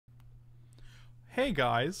Hey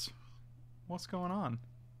guys, what's going on?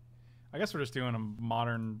 I guess we're just doing a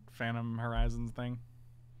modern Phantom Horizons thing.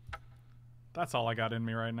 That's all I got in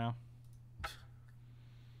me right now.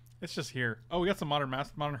 It's just here. Oh, we got some modern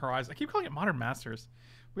Horizons. I keep calling it Modern Masters.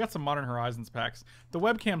 We got some Modern Horizons packs. The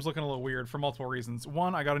webcam's looking a little weird for multiple reasons.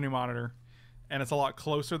 One, I got a new monitor, and it's a lot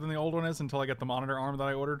closer than the old one is until I get the monitor arm that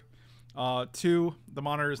I ordered. Two, the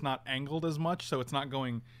monitor is not angled as much, so it's not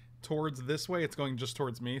going towards this way. It's going just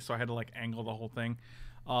towards me, so I had to like angle the whole thing.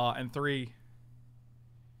 And three,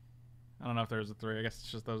 I don't know if there's a three. I guess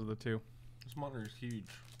it's just those are the two. This monitor is huge.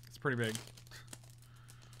 It's pretty big.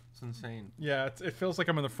 It's insane. Yeah, it feels like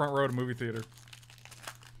I'm in the front row of a movie theater.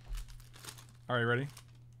 All right, ready?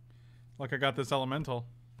 Look, I got this elemental,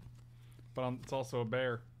 but it's also a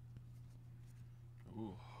bear.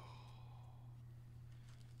 Ooh.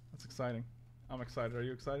 That's exciting. I'm excited. Are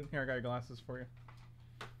you excited? Here, I got your glasses for you,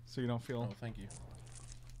 so you don't feel. Oh, thank you.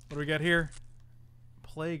 What do we get here?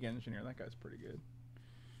 Plague Engineer. That guy's pretty good.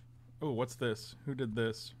 Oh, what's this? Who did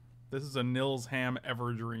this? This is a Nils Ham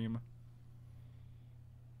Everdream.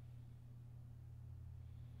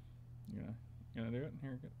 You gonna do it?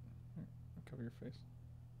 Here, cover your face.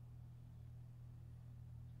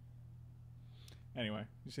 Anyway,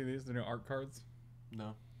 you see these? The new art cards?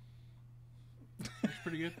 No. It's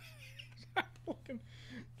pretty good.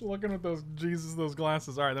 looking at those those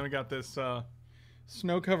glasses. All right, then we got this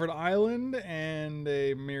snow-covered island and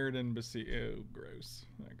a Mirrodin Besiege. Oh, gross.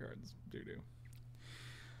 That card's doo-doo.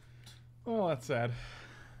 Oh, that's sad.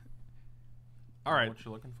 All right. What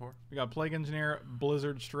you looking for? We got Plague Engineer,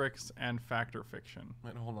 Blizzard Strix, and Factor Fiction.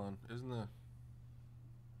 Wait, hold on. Isn't the...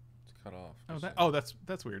 It's cut off.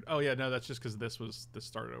 That's weird. Oh, yeah, no, that's just because this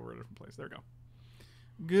started over at a different place. There we go.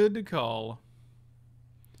 Good to call.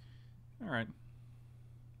 All right.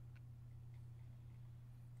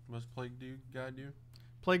 What's Plague Dude Guy do?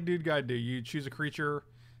 Plague Dude Guide do. You choose a creature,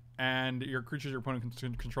 and your creatures your opponent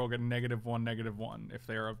can control get -1/-1 if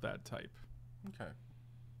they are of that type. Okay.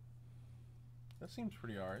 That seems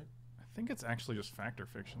pretty alright. I think it's actually just Factor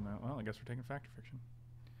Fiction, though. Well, I guess we're taking Factor Fiction.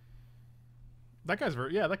 That guy's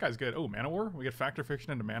that guy's good. Oh, Mana War? We get Factor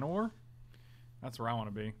Fiction into Mana War? That's where I want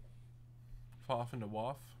to be. Foff into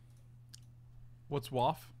Waff. What's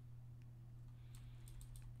Waff?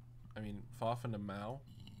 I mean, Foff into Mao.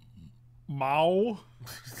 Mao?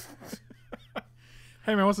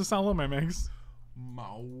 Hey, man, what's the sound Lil makes?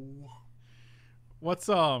 Mao. What's,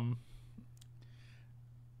 Pulse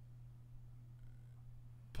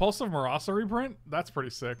of Marasa reprint? That's pretty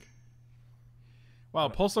sick. Wow,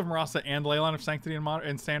 Pulse of Marasa and Leyline of Sanctity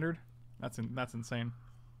in Standard? That's insane.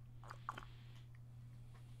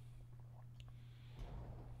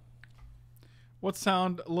 What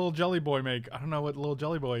sound Lil Jelly Boy make? I don't know what Lil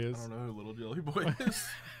Jelly Boy is. I don't know who Little Jelly Boy is.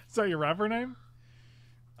 Is that your rapper name?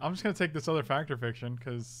 I'm just going to take this other Factor Fiction,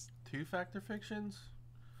 because... 2 Factor Fictions?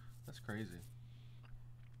 That's crazy.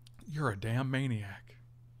 You're a damn maniac.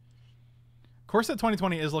 Corset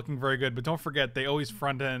 2020 is looking very good, but don't forget they always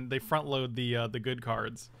front load the good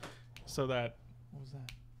cards, so that what was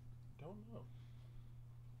that? Don't know.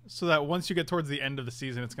 So that once you get towards the end of the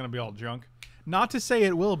season, it's going to be all junk. Not to say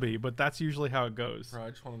it will be, but that's usually how it goes. Bro, I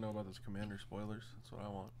just want to know about those Commander spoilers. That's what I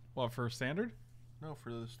want. What, for Standard? No,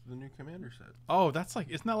 for the new Commander set. Oh, that's like,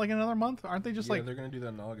 isn't that like another month? Aren't they just yeah, like? They're going to do that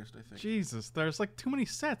in August, I think. Jesus, there's like too many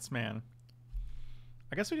sets, man.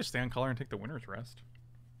 I guess we just stay on color and take the winter's rest.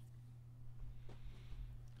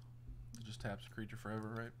 It just taps a creature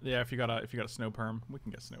forever, right? Yeah, if you got a snow perm, we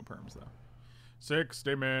can get snow perms though.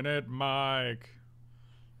 60-minute Mike.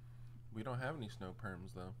 We don't have any snow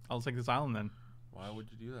perms though. I'll take this island then. Why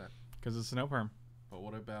would you do that? Because it's a snow perm. But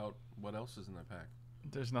what about what else is in that pack?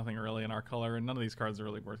 There's nothing really in our color, and none of these cards are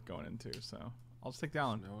really worth going into. So I'll just take the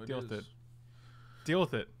island. Deal with it. Deal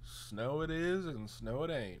with it. Snow it is, and snow it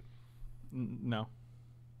ain't. No.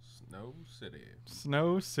 Snow City.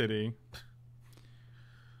 Snow City.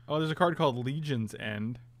 Oh, there's a card called Legion's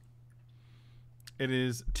End. It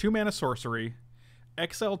is 2 mana sorcery.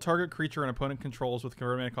 Exile target creature an opponent controls with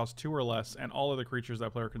converted mana cost 2 or less, and all other creatures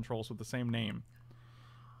that player controls with the same name.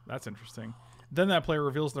 That's interesting. Then that player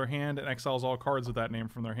reveals their hand and exiles all cards with that name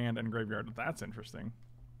from their hand and graveyard. That's interesting.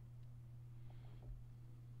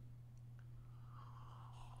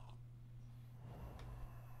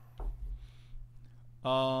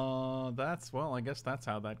 Well, I guess that's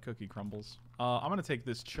how that cookie crumbles. I'm gonna take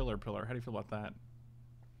this Chiller Pillar. How do you feel about that?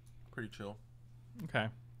 Pretty chill. Okay.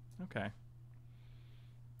 Okay.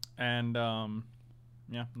 And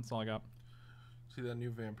yeah, that's all I got. See that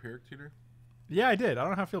new Vampiric Tutor? Yeah, I did. I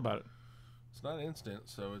don't know how I feel about it. It's not instant,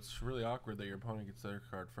 so it's really awkward that your opponent gets their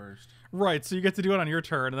card first. Right, so you get to do it on your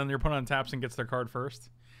turn, and then your opponent taps and gets their card first.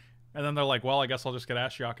 And then they're like, well, I guess I'll just get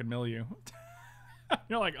Ashiok and mill you.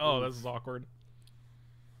 You're like, oh, this is awkward.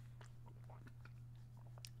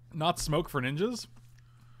 Not smoke for ninjas?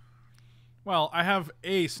 Well, I have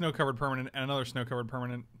a snow-covered permanent and another snow-covered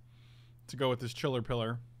permanent to go with this chiller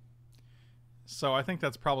pillar. So I think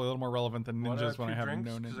that's probably a little more relevant than ninjas when I have no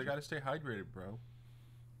ninja. Because I gotta stay hydrated, bro.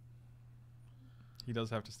 He does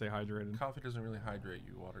have to stay hydrated. Coffee doesn't really hydrate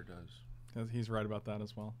you, water does. He's right about that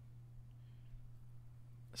as well.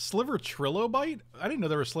 Sliver Trilobite? I didn't know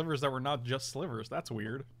there were slivers that were not just slivers. That's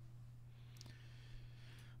weird.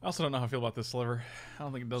 I also don't know how I feel about this sliver. I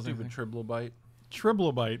don't think it does anything. Triplobite.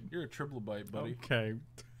 Triplobite. You're a triplobite, buddy. Okay.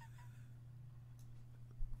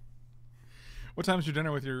 What time's your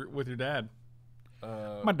dinner with your dad?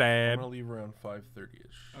 My dad. I'm gonna leave around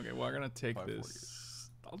 5:30ish. Okay, well, I'm gonna take this.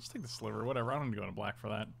 I'll just take the sliver. Whatever. I don't need to go into black for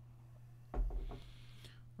that.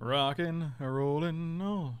 Rockin', rollin',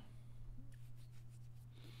 oh.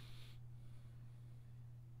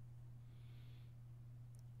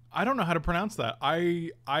 I don't know how to pronounce that.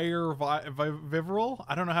 Vivril.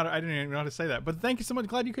 I don't know how to. I didn't even know how to say that. But thank you so much.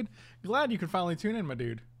 Glad you could finally tune in, my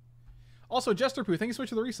dude. Also, Jester Poo, thank you so much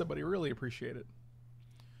for the reset, buddy. Really appreciate it.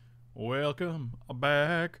 Welcome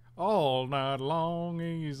back all night long.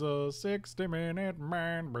 He's a 60-minute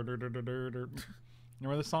man.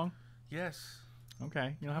 Remember this song? Yes.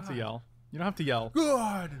 Okay, you don't have to yell. You don't have to yell.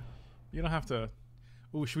 God. You don't have to.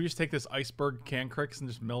 Ooh, should we just take this iceberg Cancrix and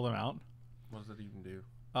just mill them out? What does that even do?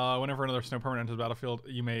 Whenever another snow permanent enters the battlefield,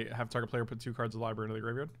 you may have target player put 2 cards of the library into the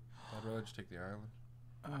graveyard. I'd rather just take the island.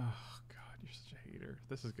 Oh god, you're such a hater.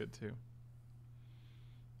 This is good too.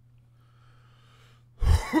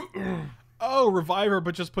 Oh, Reviver,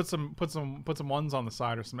 but just put some ones on the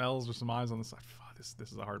side, or some L's, or some I's on the side. Fuck, this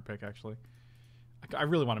is a hard pick actually. I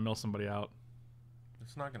really want to mill somebody out.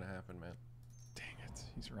 It's not gonna happen, man. Dang it,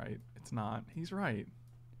 he's right. It's not. He's right.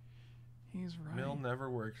 He's right. Mill never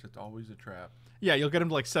works. It's always a trap. Yeah, you'll get him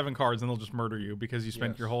to like 7 cards, and they'll just murder you because you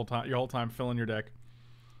spent your whole time filling your deck.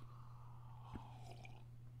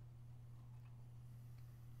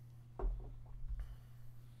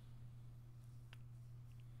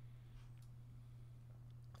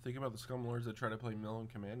 Think about the scum lords that try to play Mill and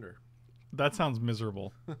Commander. That sounds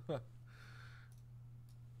miserable.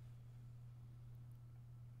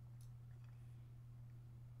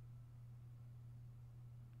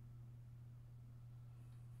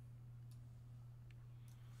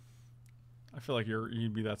 I feel like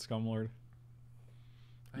you'd be that scum lord.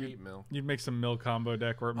 I hate Mill. You'd make some Mill combo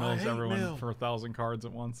deck where it mills everyone for 1,000 cards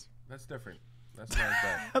at once. That's different. That's not as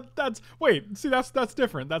that's bad. that's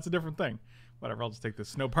different. That's a different thing. Whatever, I'll just take this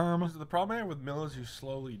snow perm. The problem I have with Mill is you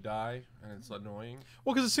slowly die, and it's annoying.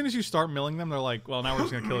 Well, because as soon as you start milling them, they're like, well, now we're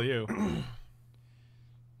just going to kill you.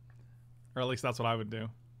 Or at least that's what I would do.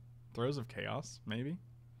 Throes of Chaos, maybe?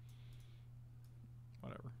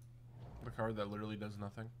 Whatever. The card that literally does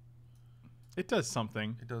nothing. It does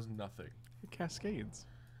something. It does nothing. It cascades.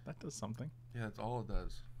 That does something. Yeah, that's all it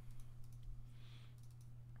does.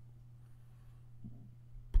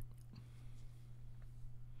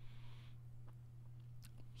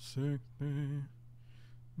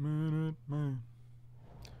 Minute man.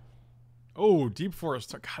 Oh, Deep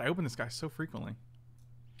Forest. God, I open this guy so frequently.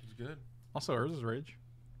 He's good. Also, Urza's Rage.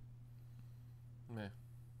 Meh.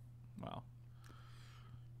 Wow.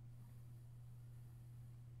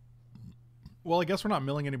 Well, I guess we're not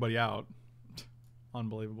milling anybody out.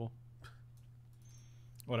 Unbelievable.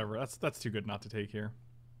 Whatever. That's too good not to take here.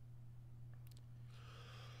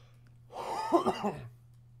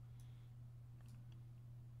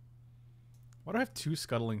 Why do I have 2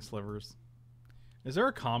 Scuttling Slivers? Is there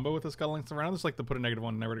a combo with the Scuttling Sliver? I know there's like the put a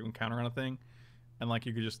 -1 never even counter on a thing. And like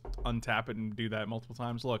you could just untap it and do that multiple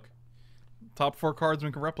times. Look. Top 4 cards,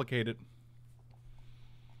 we can replicate it.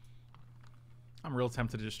 I'm real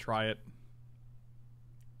tempted to just try it.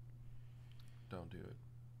 Don't do it.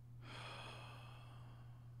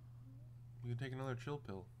 You can take another chill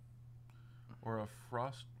pill. Or a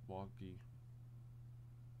frost walkie.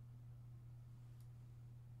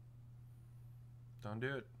 Don't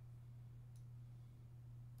do it.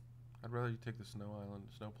 I'd rather you take the snow island,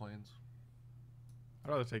 snow plains.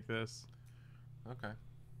 I'd rather take this. Okay.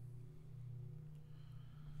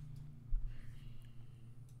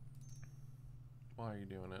 Why are you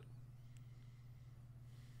doing it?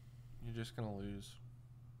 You're just gonna lose.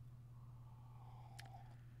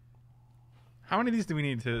 How many of these do we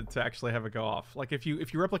need to actually have it go off? Like if you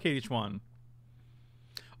replicate each one.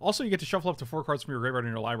 Also, you get to shuffle up to 4 cards from your graveyard in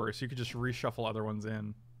your library, so you could just reshuffle other ones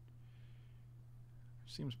in.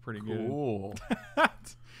 Seems pretty cool. Good.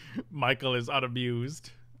 Michael is unabused.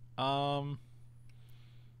 The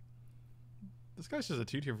This guy's just a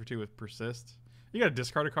 2/2 for 2 with persist. You got to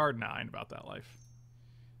discard a card? Nah, I ain't about that life.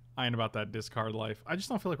 I ain't about that discard life. I just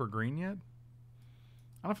don't feel like we're green yet.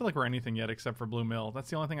 I don't feel like we're anything yet except for blue mill. That's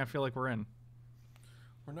the only thing I feel like we're in.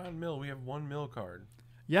 We're not in mill. We have 1 mill card.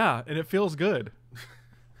 Yeah, and it feels good.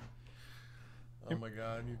 Oh my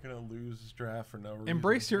god, you're gonna lose this draft for no reason.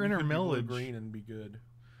 Embrace your inner millage. Green and be good.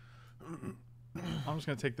 I'm just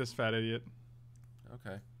gonna take this fat idiot.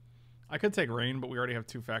 Okay. I could take rain, but we already have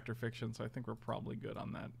 2 factor fiction, so I think we're probably good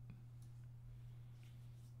on that.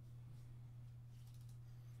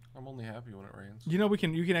 I'm only happy when it rains. You know,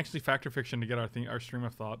 you can actually factor fiction to get our stream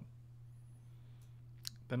of thought.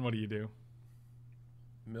 Then what do you do?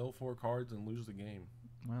 Mill 4 cards and lose the game.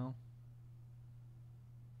 Well,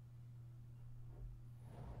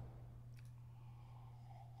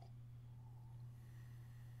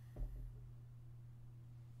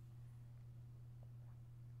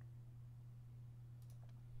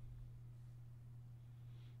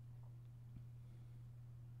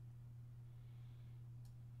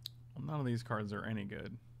 none of these cards are any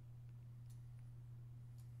good.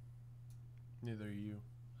 Neither are you.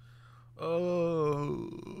 Oh.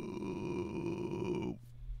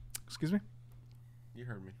 Excuse me? You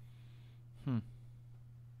heard me.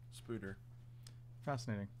 Spooter.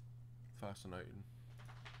 Fascinating. Fascinating.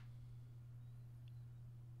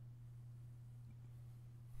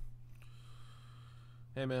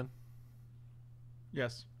 Hey, man.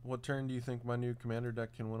 Yes. What turn do you think my new commander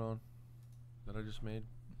deck can win on? That I just made?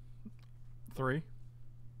 3.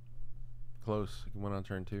 Close. It can win on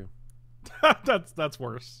turn 2. That's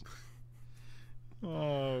worse.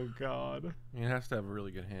 Oh god. I mean, it has to have a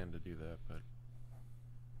really good hand to do that, but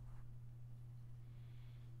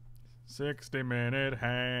 60-minute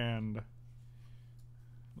hand.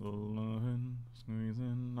 Loving,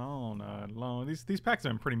 squeezing all night long. These packs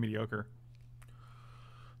have been pretty mediocre.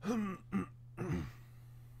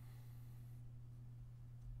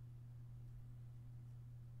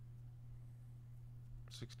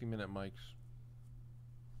 60-minute mics.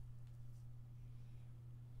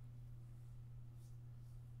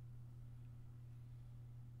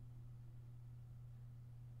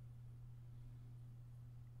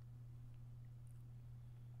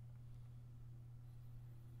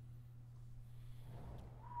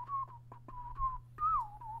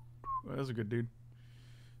 Well, that was a good dude.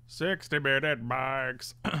 60-minute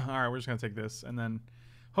mics. All right, we're just gonna take this, and then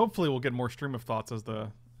hopefully we'll get more stream of thoughts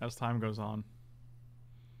as time goes on.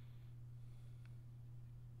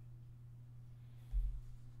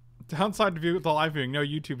 Downside to the live viewing, no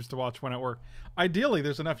YouTubes to watch when at work. Ideally,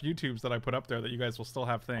 there's enough YouTubes that I put up there that you guys will still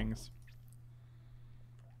have things.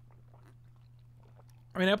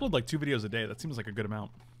 I mean, I upload like 2 videos a day. That seems like a good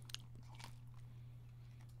amount.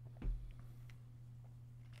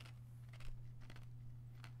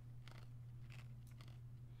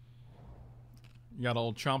 You got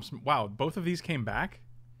old chomps. Wow, both of these came back?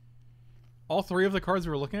 All 3 of the cards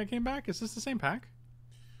we were looking at came back? Is this the same pack?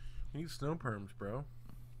 We need snow perms, bro.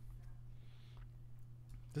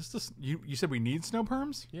 You said we need snow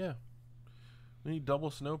perms? Yeah. We need double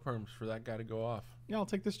snow perms for that guy to go off. Yeah, I'll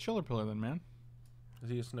take this chiller pillar then, man. Is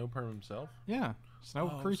he a snow perm himself? Yeah. Snow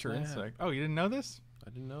creature snap. insect. Oh, you didn't know this?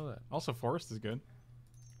 I didn't know that. Also, forest is good.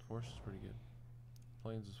 Forest is pretty good.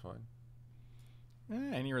 Plains is fine.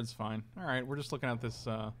 Anyrod's fine. Alright, we're just looking at this.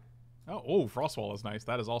 Oh, Frostwall is nice.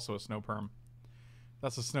 That is also a snow perm.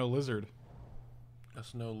 That's a snow lizard. A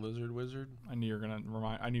snow lizard wizard? I knew you were gonna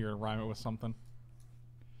rhyme it with something.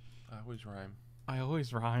 I always rhyme. I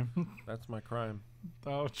always rhyme. That's my crime.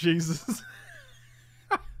 Oh, Jesus.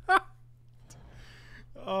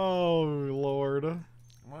 Oh, Lord.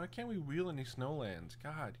 Why can't we wheel any snowlands?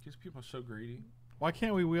 God, because people are so greedy. Why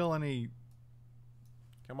can't we wheel any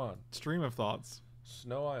Come on. stream of thoughts?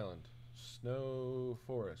 Snow Island. Snow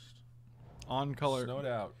Forest. On color. Snowed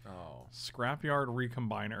out. Oh. Scrapyard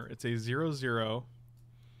Recombiner. It's a 0/0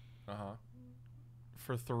 Uh-huh.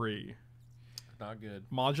 for 3. Not good.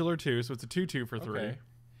 Modular 2, so it's a 2/2 for 3. Okay.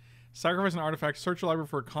 Sacrifice an artifact, search your library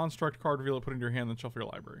for a construct card, reveal it, put it into your hand, then shuffle your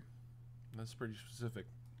library. That's pretty specific.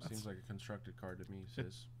 Seems like a constructed card to me,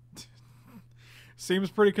 sis. Seems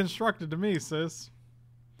pretty constructed to me, sis.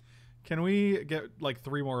 Can we get like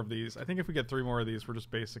 3 more of these? I think if we get 3 more of these, we're just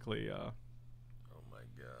basically Oh my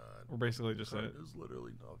god. we're basically just Card it. does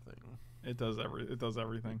literally nothing. It does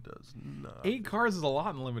everything. It does not. 8 cards is a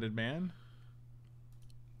lot in limited, man.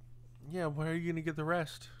 Yeah, where are you gonna get the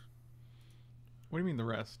rest? What do you mean the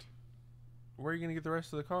rest? Where are you gonna get the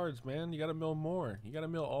rest of the cards, man? You gotta mill more. You gotta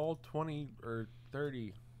mill all 20 or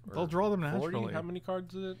 30. Or They'll draw them 40? naturally. How many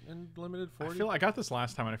cards is it in limited? 40? I got this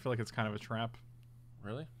last time and I feel like it's kind of a trap.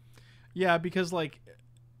 Really? Yeah, because like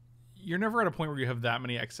You're never at a point where you have that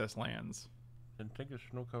many excess lands. Then take a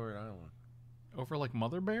snow-covered island. Over like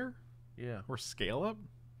Mother Bear? Yeah. Or Scale Up?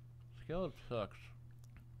 Scale Up sucks.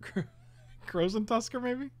 Crows and Tusker,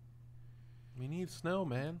 maybe? We need snow,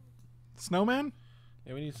 man. Snowman?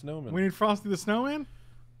 Yeah, we need snowman. We need Frosty the Snowman?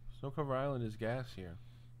 Snow-covered island is gas here.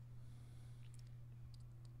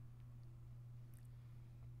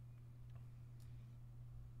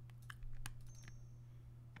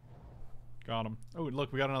 Got him. Oh,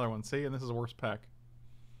 look, we got another one. See? And this is a worse pack.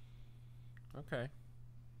 Okay.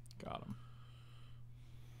 Got him.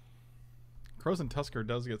 Crows and Tusker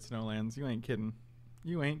does get snowlands. You ain't kidding.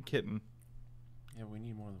 You ain't kidding. Yeah, we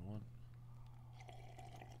need more than one.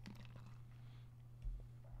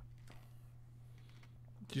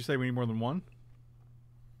 Did you say we need more than one?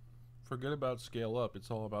 Forget about scale up.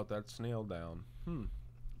 It's all about that snail down.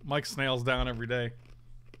 Mike snails down every day.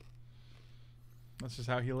 That's just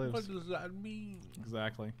how he lives. What does that mean?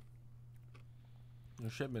 Exactly.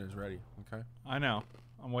 Your shipment is ready. Okay. I know.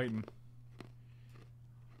 I'm waiting.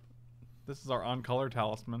 This is our on-color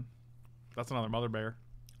talisman. That's another Mother Bear.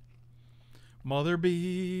 Mother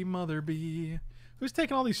Bee, Mother Bee. Who's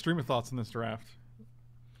taking all these stream of thoughts in this draft?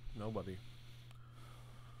 Nobody.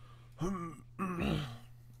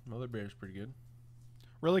 Mother Bear's pretty good.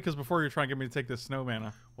 Really? Because before you were trying to get me to take this snow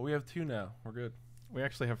mana. Well, we have 2 now. We're good. We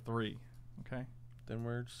actually have 3. Okay. Then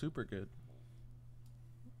we're super good.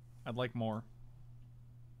 I'd like more.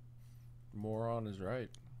 Moron is right.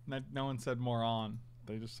 No one said more on.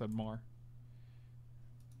 They just said more.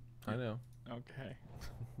 I know. Okay.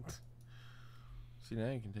 See,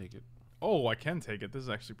 now you can take it. Oh, I can take it. This is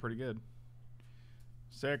actually pretty good.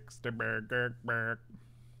 60 back.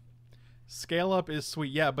 Scale up is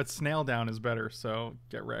sweet. Yeah, but snail down is better, so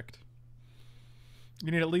get wrecked.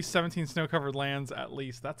 You need at least 17 snow-covered lands, at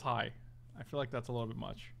least. That's high. I feel like that's a little bit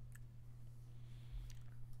much.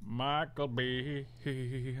 Michael B.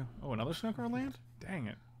 Oh, another snow-covered land? Dang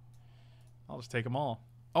it. I'll just take them all.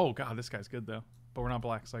 Oh, God, this guy's good, though. But we're not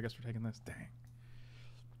black, so I guess we're taking this. Dang.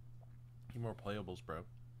 Need more playables, bro.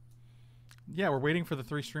 Yeah, we're waiting for the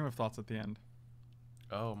 3 stream of thoughts at the end.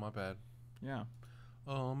 Oh, my bad. Yeah.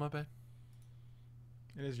 Oh, my bad.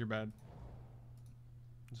 It is your bad.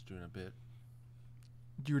 Just doing a bit.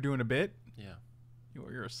 You were doing a bit? Yeah.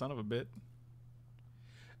 You're a son of a bit.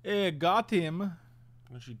 Got him. Why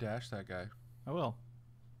don't you dash that guy? I will.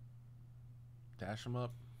 Dash him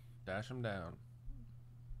up. Dash him down.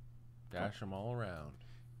 Dash him all around.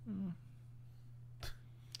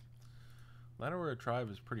 Lepore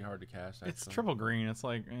Tribe is pretty hard to cast, actually. It's triple green. It's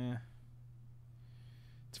like, eh.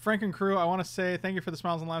 It's Frank and crew. I want to say thank you for the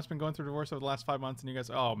smiles and laughs. Been going through divorce over the last 5 months, and you guys.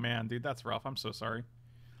 Oh man, dude, that's rough. I'm so sorry.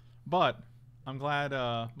 But I'm glad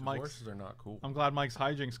Divorces are not cool. I'm glad Mike's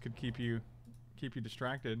hijinks could keep you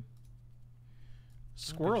distracted.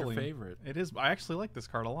 Squirrely. What's your favorite? It is. I actually like this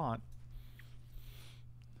card a lot.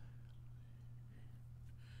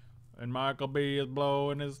 And Michael B is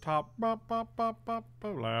blowing his top, pop, pop, pop, pop,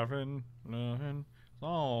 laughing, laughing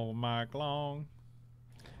all Mike long.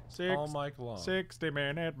 All Mike long.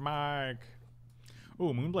 60-minute Mike.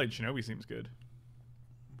 Ooh, Moonblade Shinobi seems good.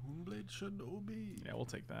 Moonblade Shinobi. Yeah, we'll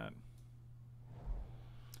take that.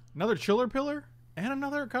 Another Chiller Pillar and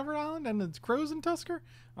another covered island and it's Crows and Tusker.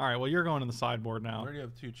 All right, well you're going to the sideboard now. We already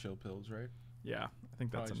have 2 chill pills, right? Yeah, I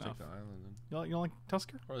think that's Probably enough. Take the island then. You don't like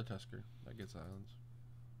Tusker? Or the Tusker. That gets islands.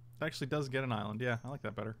 It actually does get an island. Yeah, I like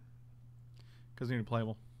that better. Because you need a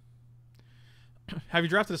playable. Have you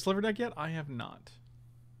drafted a Sliver deck yet? I have not.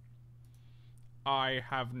 I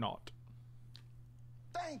have not.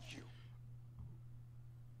 Thank you.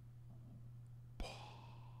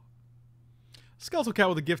 Skeletal Cat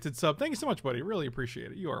with a gifted sub. Thank you so much, buddy. Really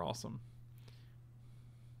appreciate it. You are awesome.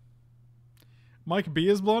 Mike B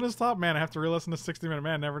is blowing his top? Man, I have to re-listen to 60-Minute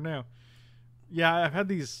Man. Never knew. Yeah, I've had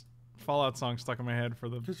these Fallout songs stuck in my head for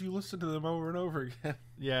the... Because you listen to them over and over again.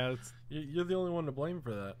 Yeah, it's... You're the only one to blame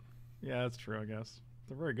for that. Yeah, that's true, I guess.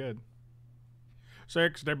 They're very good.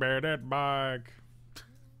 60-Minute Mike.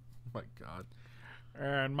 My God.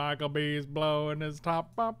 And Michael B's blowing his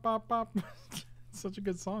top. Pop, pop, pop. It's such a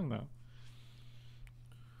good song, though.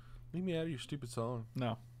 Leave me out of your stupid song.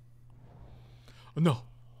 No. No.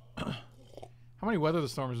 How many Weather the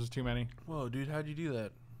Storms is too many? Whoa, dude, how'd you do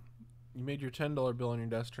that? You made your $10 bill on your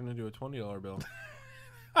desk turn into a $20 bill.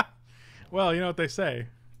 Well, you know what they say.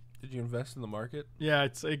 Did you invest in the market? Yeah,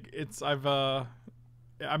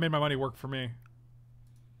 I made my money work for me.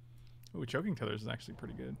 Ooh, Choking Tethers is actually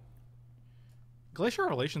pretty good. Glacier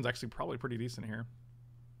Revelation's actually probably pretty decent here.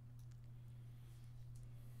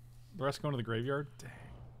 The rest going to the graveyard? Dang.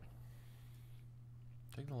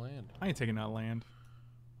 Take the land. I ain't taking that land.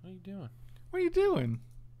 What are you doing? What are you doing?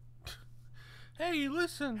 Hey,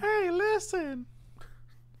 listen. Hey, listen.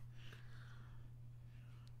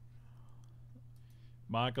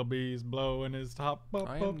 Michael B's blowing his top.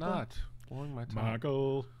 I am not blowing my top.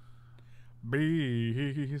 Michael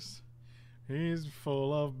B's. He's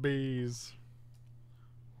full of bees.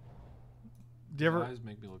 Do you Your ever? eyes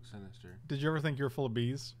make me look sinister. Did you ever think you were full of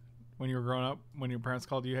bees when you were growing up? When your parents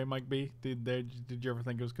called you, "Hey, Mike B"? Did you ever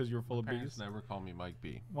think it was because you were full of Parents bees? never call me Mike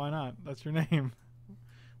B. Why not? That's your name.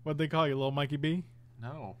 What'd they call you, little Mikey B?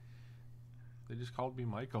 No. They just called me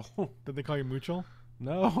Michael. Did they call you Moochel?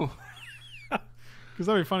 No. Because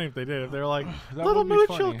that'd be funny if they did. If they were like, That "Little would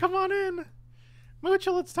be Moochel, funny. come on in.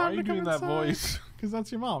 Moochel, it's Why time are to you come doing that inside." voice? Because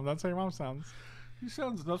that's your mom. That's how your mom sounds. He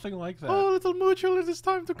sounds nothing like that. Oh, little Moochel, it is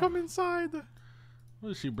time to come inside. What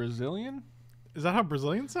is she, Brazilian? Is that how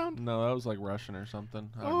Brazilians sound? No, that was like Russian or something.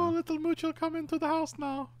 I don't Oh, know. little Moochel, come into the house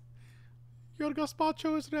now. Your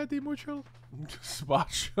gazpacho is ready, Moochel.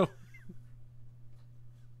 Spot show.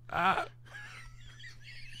 Ah.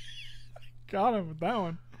 Got him with that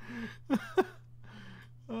one.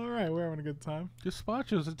 All right, we're having a good time.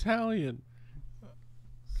 Gazpacho's Italian.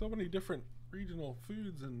 So many different regional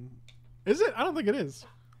foods, and Is it? I don't think it is.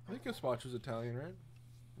 I think gazpacho's Italian, right?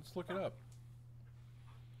 Let's look it up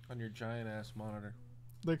on your giant ass monitor.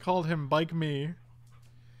 They called him Bike Me.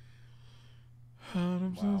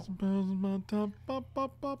 Wow.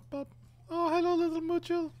 Oh, hello, little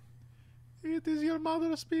Moochel. It is your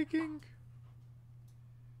mother speaking.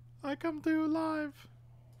 I come to you live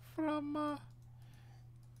from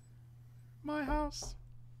my house.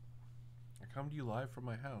 I come to you live from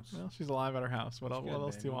my house. Well, she's alive at her house. What, That's what good,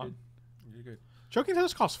 else man. do you You're want? good. You're good. Choking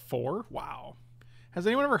tethers cost 4? Wow. Has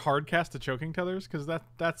anyone ever hard cast the choking tethers? Because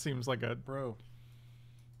that seems like a... Bro,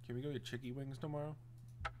 can we go get chicky wings tomorrow?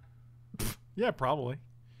 Yeah, probably.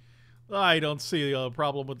 I don't see a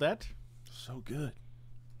problem with that. So good.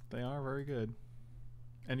 They are very good.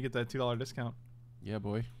 And you get that $2 discount. Yeah,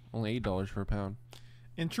 boy. Only $8 for a pound.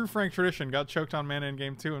 In true Frank tradition, got choked on mana in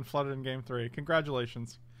Game 2 and flooded in Game 3.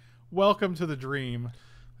 Congratulations. Welcome to the dream.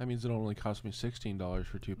 That means it only cost me $16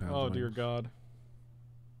 for 2 pounds. Oh, of dear wings. God.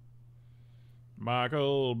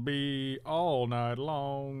 Michael B. all night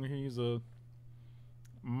long. He's a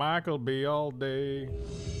Michael B. all day.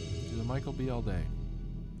 He's a Michael B. all day.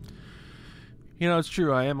 You know, it's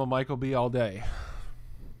true. I am a Michael B. all day.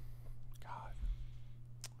 God.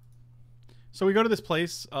 So we go to this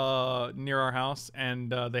place near our house,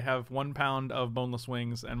 and they have 1 pound of boneless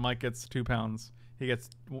wings, and Mike gets 2 pounds. He gets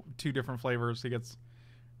 2 different flavors. He gets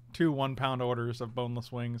 2 1-pound orders of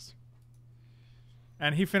boneless wings.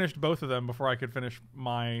 And he finished both of them before I could finish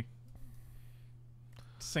my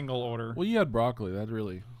single order. Well, you had broccoli. That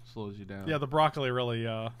really slows you down. Yeah, the broccoli really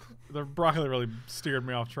steered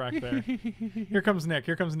me off track there. Here comes Nick.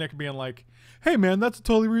 Here comes Nick being like, "Hey man, that's a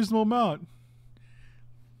totally reasonable amount."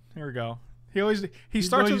 Here we go. He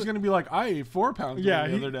starts He's with, going to be like, I ate 4 pounds yeah,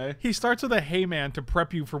 the other day. He starts with a "hey man" to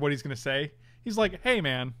prep you for what he's going to say. He's like, "Hey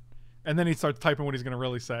man," and then he starts typing what he's going to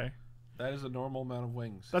really say. That is a normal amount of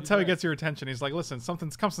wings. That's how he gets your attention. He's like, "Listen,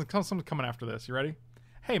 something's coming after this. You ready?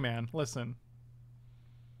 Hey man, listen.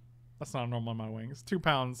 That's not a normal amount of wings. 2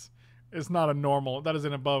 pounds is not a normal. That is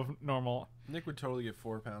an above normal." Nick would totally get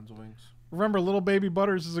 4 pounds of wings. Remember, little baby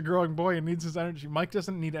Butters is a growing boy and needs his energy. Mike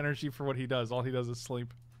doesn't need energy for what he does. All he does is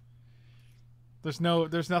sleep. There's nothing.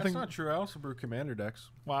 That's not true. I also brew Commander decks,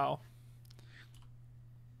 Wow.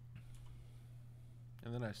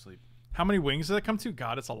 and then I sleep. How many wings does that come to?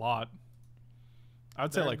 God, it's a lot.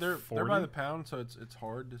 I'd say like 40. They're by the pound, so it's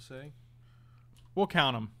hard to say. We'll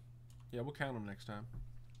count them. Yeah, we'll count them next time.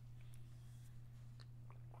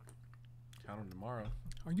 Count them tomorrow.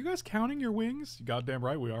 Are you guys counting your wings? You goddamn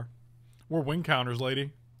right we are. We're wing counters,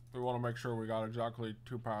 lady. We want to make sure we got exactly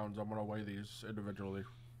 2 pounds. I'm gonna weigh these individually.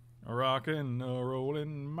 A rockin', a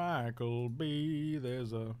rollin', Michael B.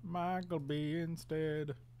 There's a Michael B.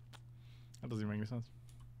 instead. That doesn't even make any sense.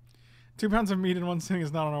 2 pounds of meat in one sitting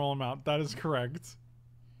is not a normal amount. That is correct.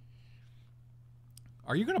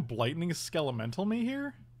 Are you gonna Blightning Skelemental me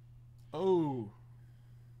here? Oh,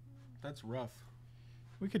 that's rough.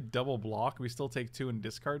 We could double block. We still take 2 and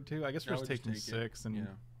discard 2. I guess we're I just would taking take it, 6 and yeah,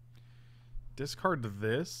 discard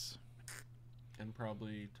this. and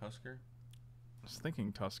probably Tusker I was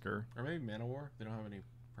thinking Tusker. or maybe Manowar. They don't have any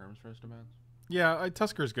perms for us to bounce. Yeah,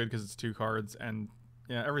 Tusker is good because it's 2 cards, and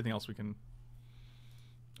yeah, everything else we can.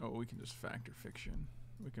 Oh, we can just Factor Fiction.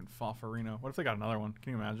 We can Fofferino. What if they got another one?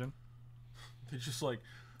 Can you imagine? They just like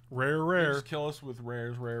Rare. just kill us with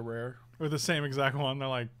rares, rare. Or the same exact one. They're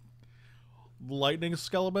like, Lightning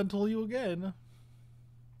Skelemental you again.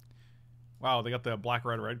 Wow, they got the black,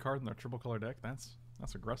 red card in their triple color deck. That's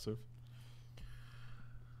aggressive.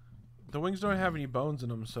 The wings don't have any bones in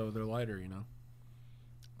them, so they're lighter, you know.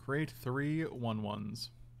 Create 3 1-1s.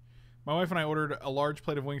 My wife and I ordered a large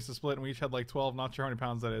plate of wings to split, and we each had like 12. Not sure how many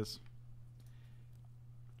pounds that is.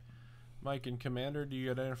 Mike, in Commander, do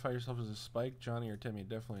you identify yourself as a Spike, Johnny, or Timmy?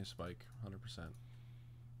 Definitely a Spike, 100%.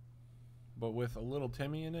 But with a little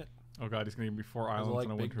Timmy in it. Oh god, he's gonna give me 4 islands like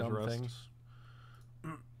and a big winter's dumb rest. things.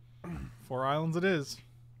 4 islands it is.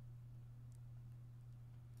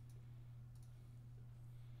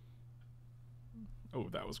 Oh,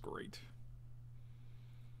 that was great.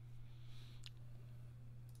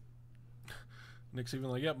 Nick's even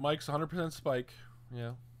like, yep, Mike's 100% Spike.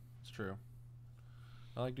 Yeah, it's true.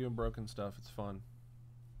 I like doing broken stuff. It's fun.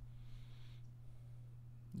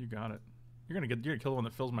 You got it. You're gonna kill the one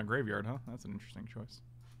that fills my graveyard, huh? That's an interesting choice.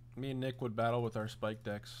 Me and Nick would battle with our Spike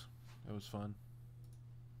decks. It was fun.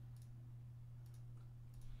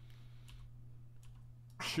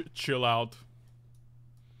 Chill out.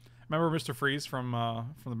 Remember Mr. Freeze from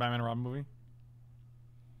the Batman and Robin movie?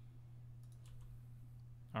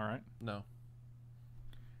 All right. No.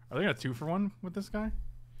 Are they gonna 2-for-1 with this guy?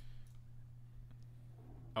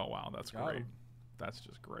 Oh wow, that's Got great. him. That's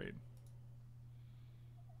just great.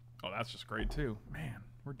 Oh, that's just great too. Man,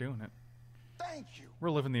 we're doing it. Thank you.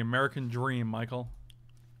 We're living the American dream, Michael.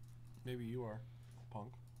 Maybe you are,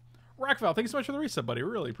 punk. Rackval, thank you so much for the reset, buddy. We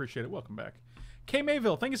really appreciate it. Welcome back. K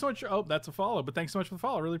Mayville, thank you so much. Oh, that's a follow, but thanks so much for the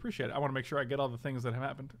follow. I really appreciate it. I want to make sure I get all the things that have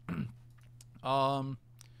happened.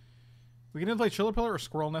 We can either play Chiller Pillar or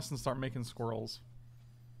Squirrel Nest and start making squirrels.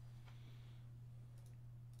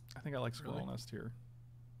 I think I like Squirrel Nest here.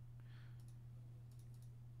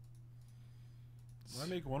 Why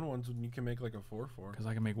make 1/1s when you can make like a 4/4? Because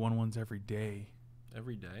I can make 1/1s every day.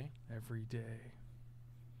 Every day? Every day.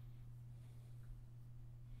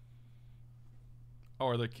 Oh,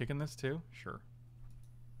 are they kicking this too? Sure.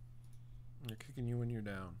 They're kicking you when you're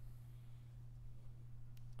down.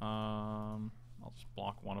 I'll just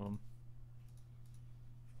block one of them.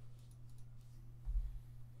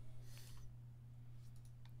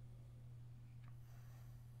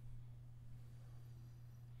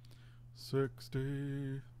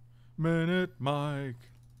 "60-minute Mike."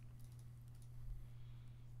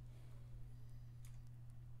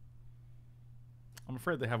 I'm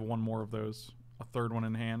afraid they have one more of those, a third one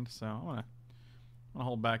in hand, so I'm gonna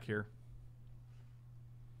hold back here.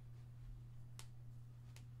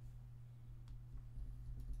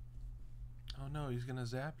 Oh no, he's gonna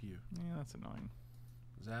zap you. Yeah, that's annoying.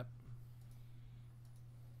 Zap.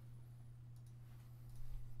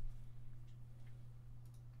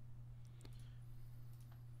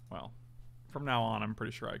 Well, from now on, I'm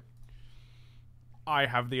pretty sure I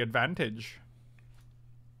have the advantage.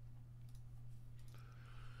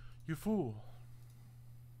 You fool.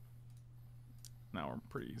 Now we're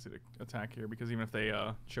pretty easy to attack here because even if they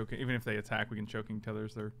even if they attack, we can choking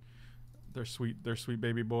tethers. They're sweet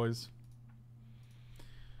baby boys.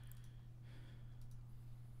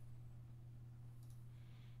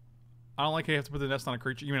 I don't like how you have to put the nest on a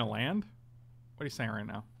creature. You mean a land? What are you saying right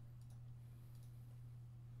now?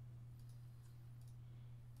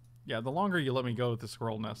 Yeah, the longer you let me go with the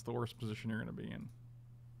squirrel nest, the worse position you're going to be in.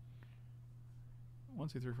 1,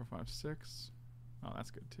 2, 3, 4, 5, 6. Oh,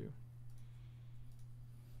 that's good too.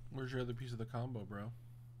 Where's your other piece of the combo, bro?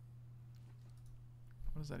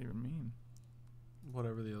 What does that even mean?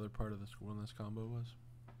 Whatever the other part of the squirrel nest combo was.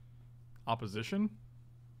 Opposition?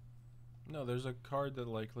 No, there's a card that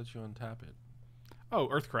like lets you untap it. Oh,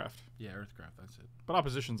 Earthcraft. Yeah, Earthcraft, that's it. But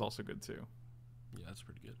Opposition's also good too. Yeah, that's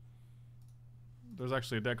pretty good. There's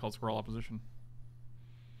actually a deck called Squirrel Opposition.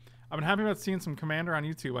 I've been happy about seeing some Commander on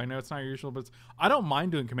YouTube. I know it's not usual, but I don't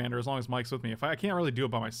mind doing Commander as long as Mike's with me. I can't really do it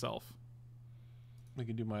by myself. We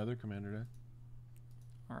can do my other commander deck.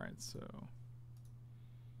 All right, so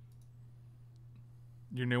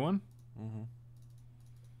your new one. Mm-hmm.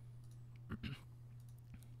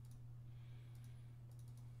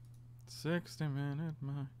 60-minute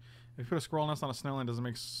Mike. If you put a squirrel nest on a snowland, does it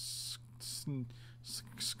make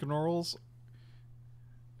snorrels?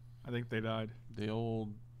 I think they died. The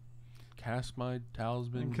old cast my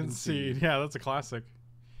talisman And concede. Yeah, that's a classic.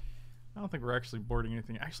 I don't think we're actually boarding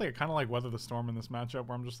anything. Actually, I kind of like Weather the Storm in this matchup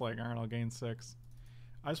where I'm just like, all right, I'll gain 6.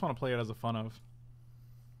 I just want to play it as a fun of.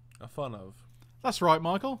 A fun of. That's right,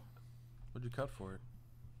 Michael. What'd you cut for it?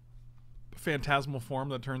 Phantasmal form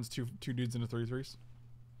that turns two dudes into 3/3s.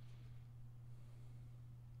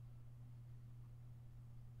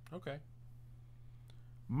 Okay.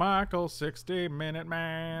 Michael, 60-minute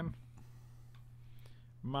man.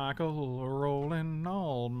 Michael rolling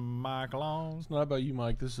all Michael on. It's not about you,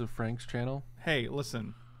 Mike. This is a Frank's channel. Hey,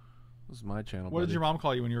 listen. This is my channel. What did your mom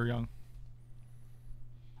call you when you were young?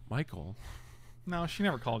 Michael. No, she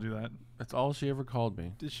never called you that. That's all she ever called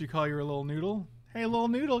me. Did she call you a little noodle? Hey, little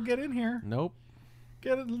noodle, get in here. Nope.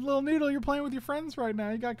 Get a little noodle. You're playing with your friends right now.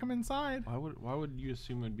 You gotta come inside. Why would you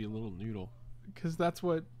assume it'd be a little noodle? Because that's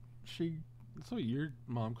what she. That's what your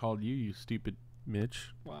mom called you, you stupid Mitch.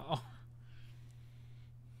 Wow.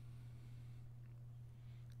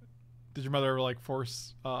 Did your mother ever like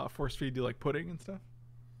force feed you like pudding and stuff?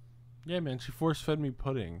 Yeah, man, she force fed me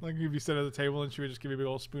pudding. Like if you sit at the table and she would just give you a big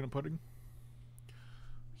old spoon of pudding.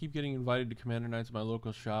 Keep getting invited to Commander Nights at my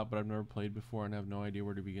local shop, but I've never played before and have no idea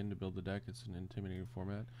where to begin to build the deck. It's an intimidating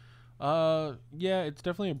format. Yeah, it's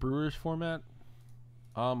definitely a brewer's format.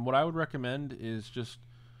 What I would recommend is just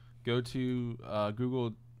go to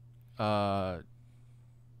Google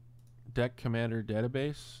Deck Commander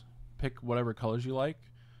database, pick whatever colors you like,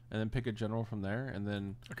 and then pick a general from there, and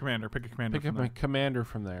then Pick a commander pick from a there. commander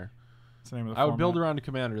from there. That's the name of the I would build format. around a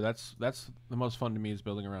commander. That's the most fun to me, is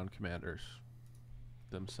building around commanders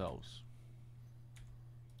themselves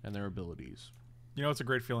and their abilities. You know, it's a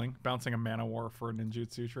great feeling bouncing a mana war for a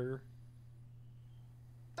ninjutsu trigger.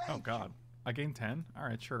 Oh god, I gained 10. All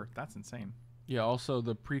right, sure, that's insane. Yeah. Also,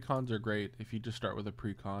 the precons are great. If you just start with a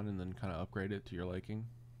precon and then kind of upgrade it to your liking,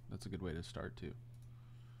 that's a good way to start too.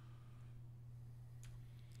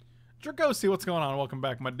 Dracosi, what's going on? Welcome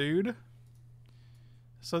back, my dude.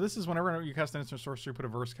 So this is whenever you cast an instant sorcery, put a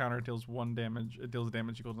verse counter, it deals 1 damage. It deals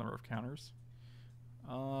damage equal to the number of counters.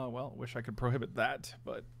 Well, wish I could prohibit that,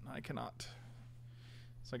 but I cannot.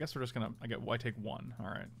 So I guess we're just gonna. I take 1. All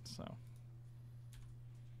right. So.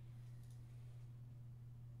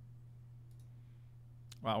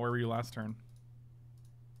 Wow, where were you last turn?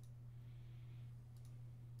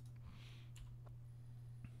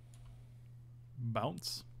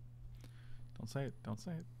 Bounce. Don't say it. Don't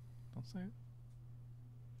say it. Don't say it.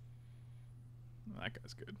 That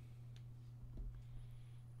guy's good.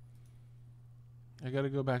 I gotta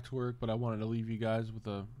go back to work, but I wanted to leave you guys with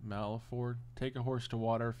a Lepore. Take a horse to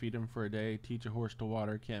water, feed him for a day. Teach a horse to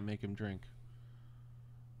water, can't make him drink.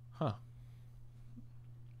 Huh.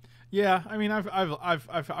 Yeah, I mean, I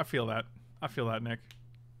feel that. I feel that, Nick.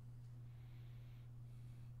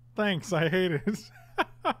 Thanks. I hate it.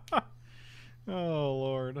 Oh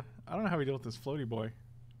Lord, I don't know how we deal with this floaty boy.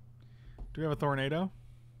 Do we have a tornado?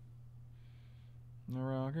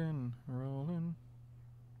 Rockin', rollin'.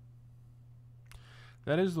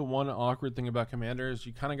 That is the one awkward thing about Commander, is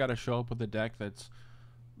you kind of got to show up with a deck that's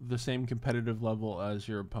the same competitive level as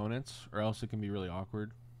your opponents, or else it can be really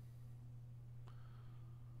awkward.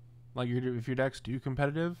 Like if your deck's too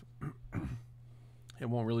competitive, it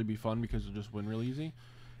won't really be fun because you'll just win real easy.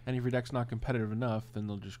 And if your deck's not competitive enough, then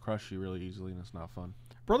they'll just crush you really easily, and it's not fun.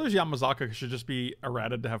 Brothers Yamazaka should just be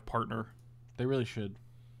errated to have partner. They really should.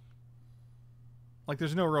 Like,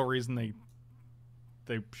 there's no real reason they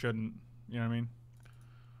shouldn't. You know what I mean?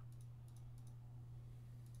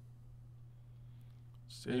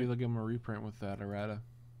 Maybe they'll give them a reprint with that errata.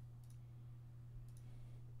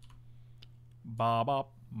 Bob,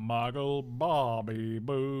 Michael, Bobby,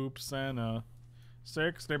 Boops, and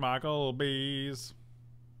 60 Michael B's.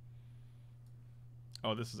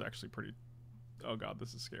 Oh, this is actually pretty. Oh god,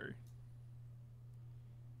 this is scary.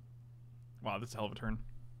 Wow, this is a hell of a turn.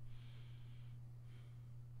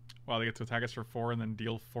 Wow, they get to attack us for 4 and then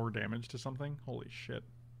deal 4 damage to something? Holy shit.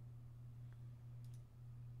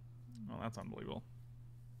 Oh, that's unbelievable.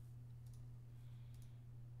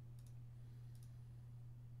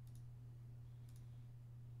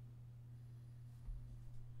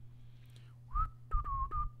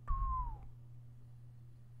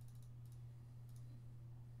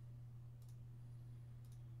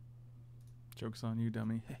 Joke's on you,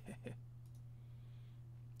 dummy.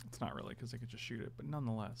 It's not really, because they could just shoot it, but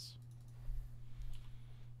nonetheless.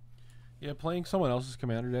 Yeah, playing someone else's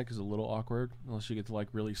commander deck is a little awkward, unless you get to like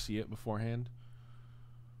really see it beforehand.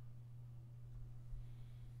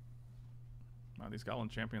 Wow, these Goblin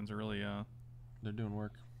Champions are really, They're doing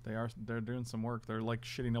work. they're doing some work. They're like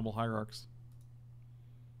shitty noble hierarchs.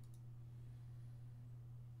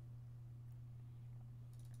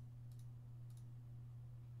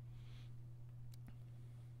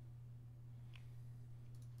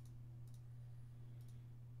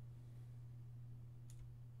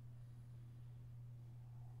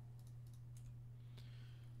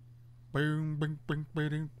 Boom, bing, bing,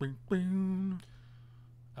 bing, bing, bing.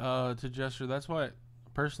 To Jester, that's why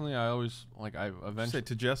personally I always like I Say eventually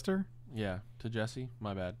to Jester? yeah, to Jesse,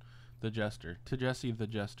 my bad. The Jester. To Jesse the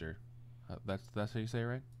Jester. That's how you say it,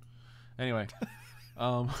 right? Anyway,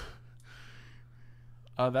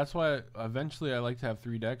 that's why eventually I like to have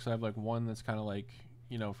 3 decks. I have like one that's kind of like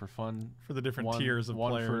you know, for fun. For the different tiers of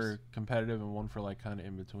one players. One for competitive and one for like kind of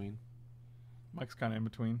in between. Mike's kind of in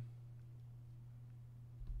between.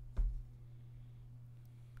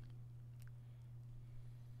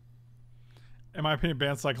 In my opinion,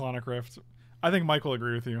 ban Cyclonic Rift. I think Mike will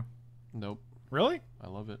agree with you. Nope. Really? I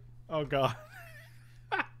love it. Oh god.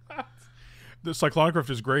 The Cyclonic Rift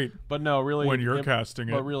is great. But no, really, when you're casting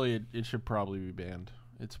it. But really, it should probably be banned.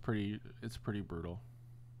 It's pretty brutal.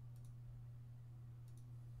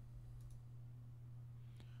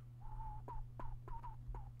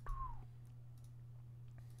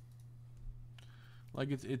 Like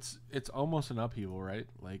it's almost an upheaval, right?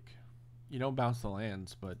 Like you don't bounce the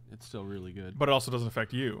lands, but it's still really good. But it also doesn't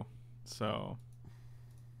affect you. So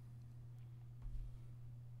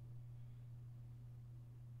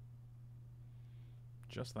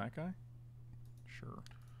just that guy? Sure.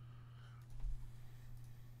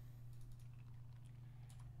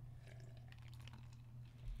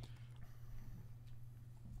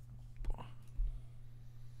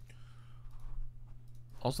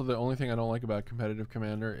 Also, the only thing I don't like about competitive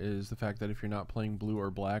Commander is the fact that if you're not playing blue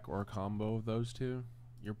or black or a combo of those two,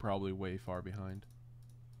 you're probably way far behind.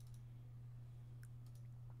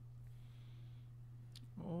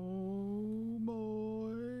 Oh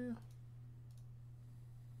boy.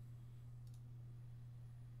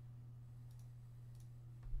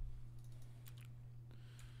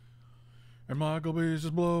 And Michael B's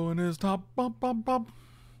just blowing his top. Bump, bump, bump.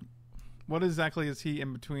 What exactly is he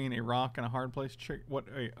in between a rock and a hard place? What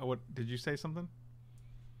did you say something?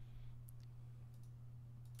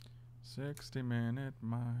 60-minute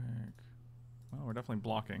Mike. Well, we're definitely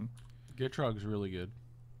blocking. Gitrog's really good.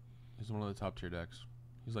 He's one of the top tier decks.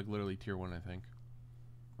 He's like literally tier 1, I think.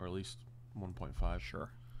 Or at least 1.5.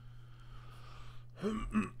 Sure.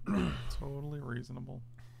 Totally reasonable.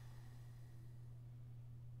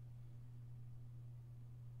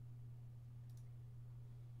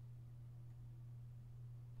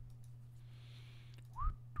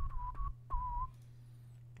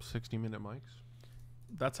 $60-minute mics.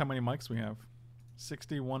 That's how many mics we have.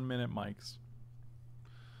 61-minute mics.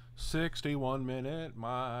 61-minute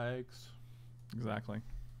mics. Exactly.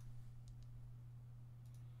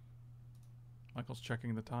 Michael's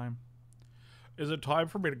checking the time. Is it time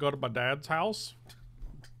for me to go to my dad's house?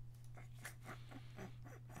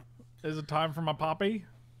 Is it time for my poppy?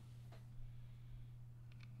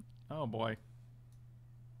 Oh boy.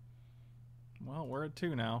 Well, we're at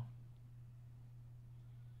 2 now.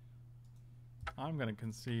 I'm gonna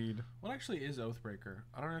concede. What actually is Oathbreaker?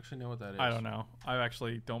 I don't actually know what that is. I don't know. I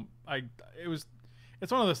actually don't.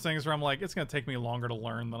 It's one of those things where I'm like, it's gonna take me longer to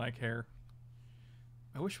learn than I care.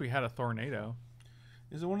 I wish we had a Tornado.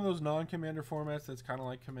 Is it one of those non-commander formats that's kind of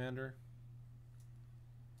like Commander?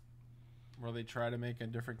 Where they try to make a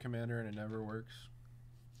different commander and it never works?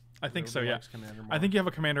 I think so, yeah. Commander I think you have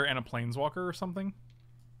a commander and a planeswalker or something.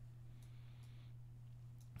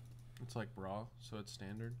 It's like Brawl, so it's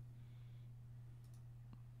standard.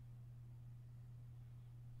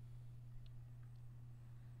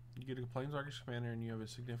 You get a Planeswalker's commander and you have a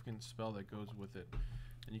significant spell that goes with it.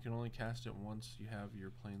 And you can only cast it once you have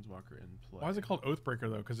your Planeswalker in play. Why is it called Oathbreaker,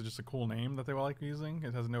 though? Because it's just a cool name that they like using?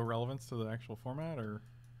 It has no relevance to the actual format, or...?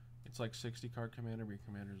 It's like 60 card commander, but your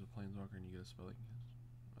commander is a Planeswalker and you get a spell that you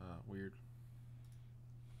can cast. Weird.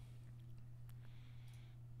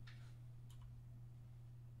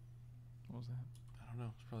 What was that? I don't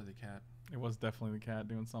know. It's probably the cat. It was definitely the cat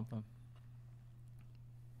doing something.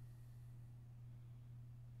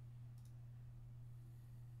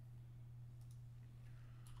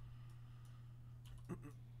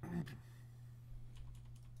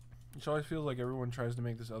 It always feels like everyone tries to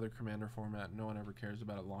make this other commander format and no one ever cares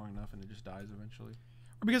about it long enough and it just dies eventually.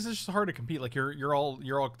 Because it's just hard to compete. Like they're all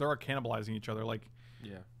cannibalizing each other. Like,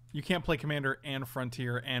 yeah, you can't play Commander and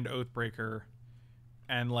Frontier and Oathbreaker,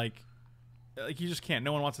 and like you just can't.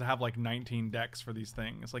 No one wants to have like 19 decks for these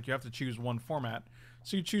things. Like, you have to choose one format.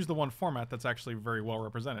 So you choose the one format that's actually very well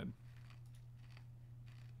represented,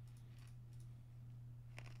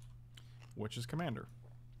 which is Commander.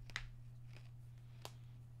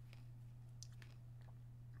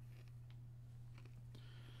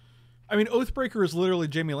 I mean, Oathbreaker is literally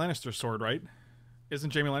Jaime Lannister's sword, right?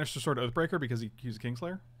 Isn't Jaime Lannister's sword Oathbreaker because he's a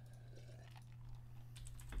Kingslayer?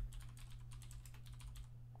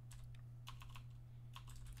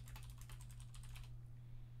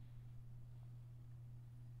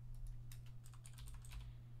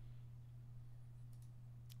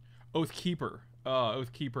 Oathkeeper.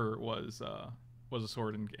 Oathkeeper was a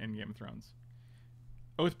sword in Game of Thrones.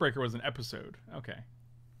 Oathbreaker was an episode. Okay.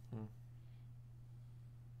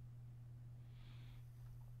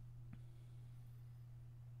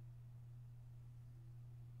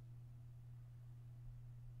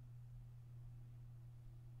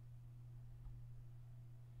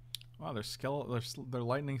 Wow, they're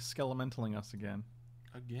lightning skelementaling us again.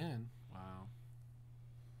 Again. Wow.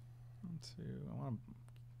 1, 2. I want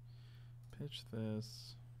to pitch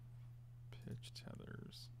this. Pitch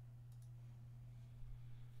tethers.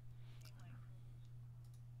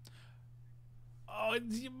 Oh,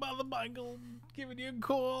 it's your mother, Michael, giving you a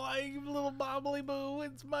call. Hey, little bobbly boo,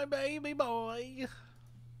 it's my baby boy.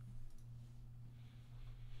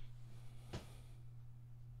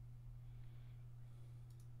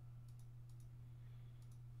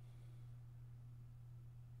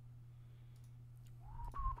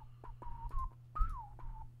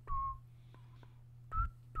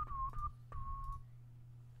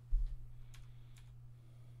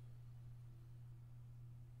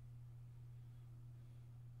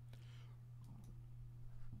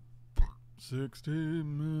 "60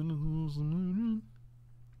 minutes."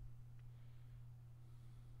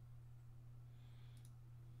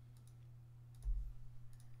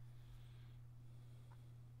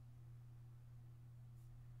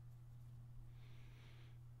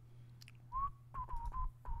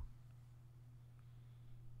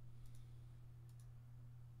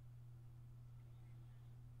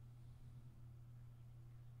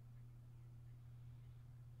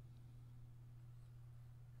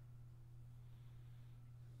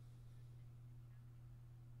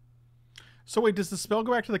 So wait, does the spell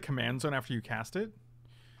go back to the command zone after you cast it?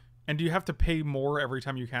 And do you have to pay more every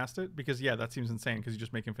time you cast it? Because yeah, that seems insane because you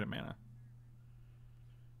just make infinite mana.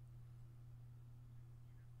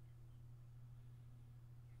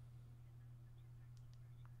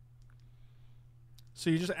 So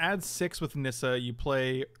you just add 6 with Nissa, you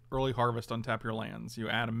play Early Harvest, untap your lands. You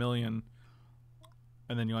add 1,000,000,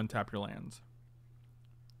 and then you untap your lands.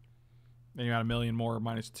 Then you add 1,000,000 more,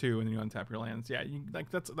 -2, and then you untap your lands. Yeah,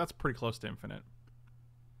 that's pretty close to infinite.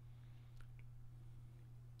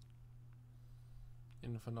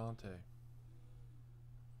 Infinante.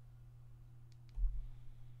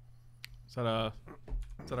 Is that a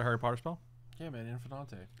Harry Potter spell? Yeah, man,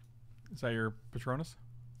 Infinante. Is that your Patronus?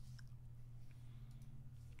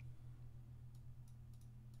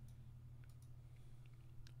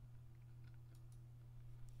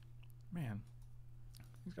 Man,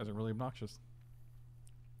 these guys are really obnoxious.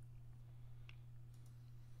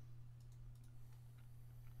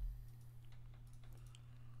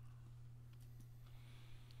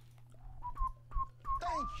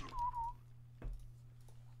 Thank you.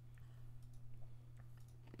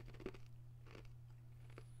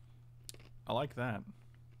 I like that.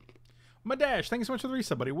 My dash, thank you so much for the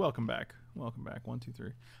reset, buddy. Welcome back. Welcome back. 1, 2,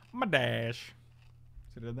 3. My dash.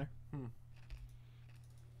 See what I did there?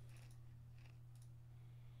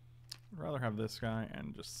 I'd rather have this guy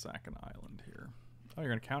and just sack an island here. Oh, you're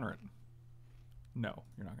going to counter it. No,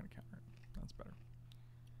 you're not going to counter it. That's better.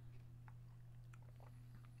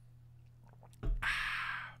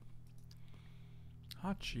 Ah.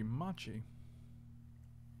 Hachi Machi.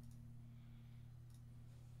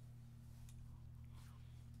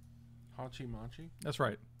 Hachi Machi? That's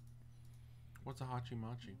right. What's a Hachi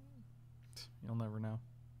Machi? You'll never know.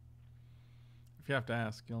 If you have to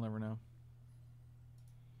ask, you'll never know.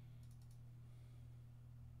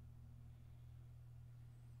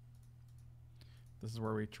 This is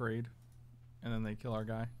where we trade, and then they kill our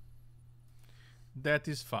guy. That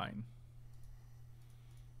is fine.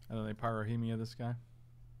 And then they pyrohemia this guy.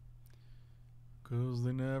 Cause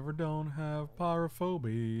they never don't have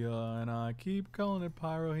pyrophobia, and I keep calling it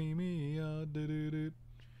pyrohemia. Do-do-do.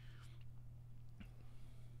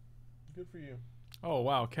 Good for you. Oh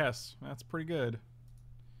wow, Kess, that's pretty good.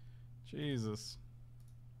 Jesus.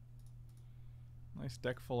 Nice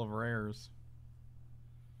deck full of rares.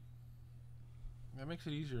 That makes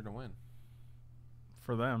it easier to win.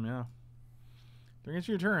 For them, yeah. During each of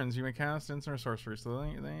your turns, you may cast instant or sorcery. So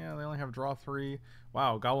they only have draw 3.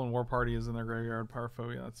 Wow, Goblin War Party is in their graveyard.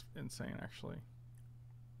 Pyrophobia, that's insane, actually.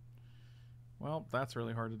 Well, that's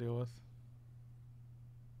really hard to deal with.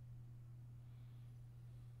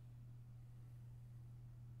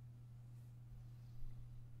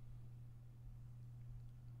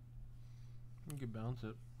 You could bounce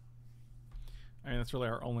it. I mean, that's really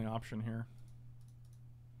our only option here.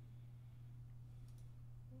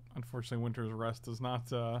 Unfortunately, Winter's Rest does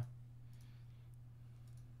not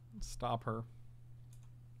stop her.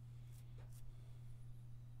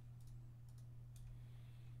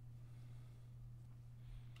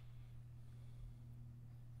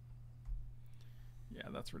 Yeah,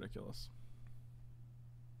 that's ridiculous.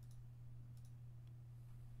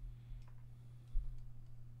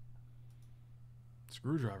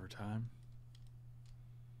 Screwdriver time.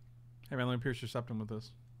 Hey man, let me pierce your septum with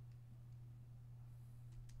this.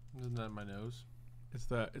 Isn't that my nose? It's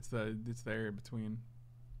the area between.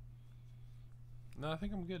 No, I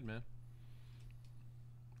think I'm good, man.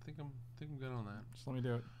 I think I'm good on that. Just let me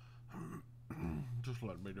do it. Just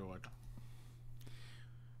let me do it.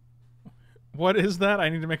 What is that? I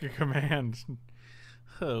need to make a command.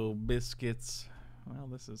 Oh, biscuits. Well,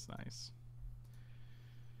 this is nice.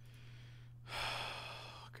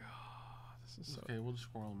 Oh, God. This is so... Okay, we'll just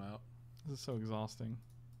squirrel them out. This is so exhausting.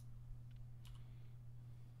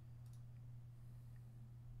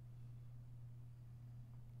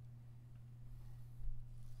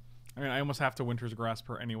 I mean, I almost have to Winter's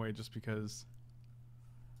Grasper anyway, just because...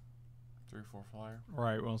 3/4 flyer.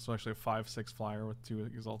 Right, well, it's actually a 5/6 flyer with 2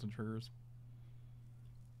 exalted triggers.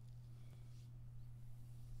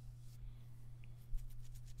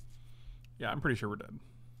 Yeah, I'm pretty sure we're dead.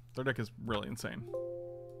 Their deck is really insane.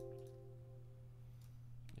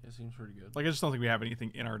 Yeah, it seems pretty good. Like, I just don't think we have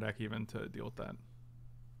anything in our deck even to deal with that.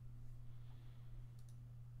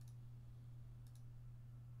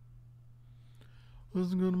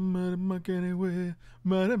 Wasn't gonna matter much anyway,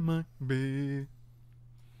 but it might be.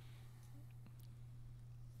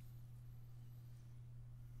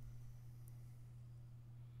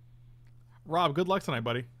 Rob, good luck tonight,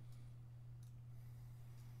 buddy.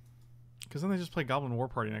 Because then they just play Goblin War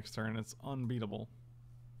Party next turn. It's unbeatable.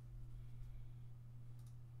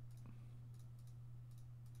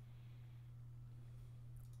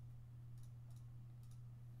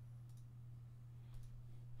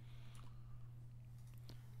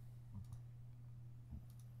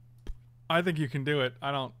 I think you can do it.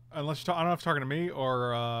 I don't, unless I don't know if you're talking to me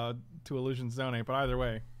or to Illusions Donate, but either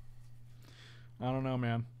way, I don't know,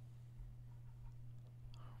 man.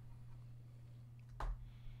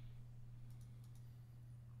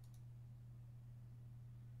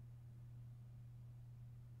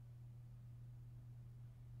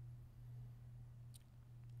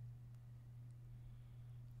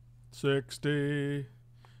 $60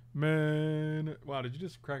 minutes. Wow, did you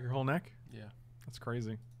just crack your whole neck? Yeah. That's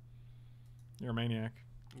crazy. You're a maniac.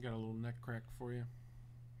 I got a little neck crack for you.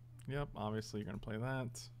 Yep, obviously you're going to play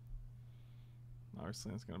that.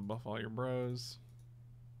 Obviously it's going to buff all your bros.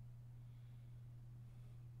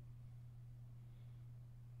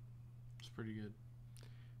 It's pretty good.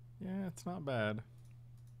 Yeah, it's not bad.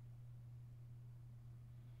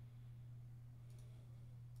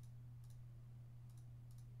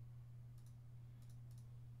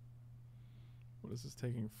 What is this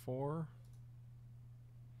taking? 4?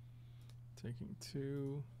 Taking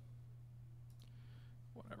 2.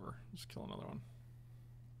 Whatever. Just kill another one.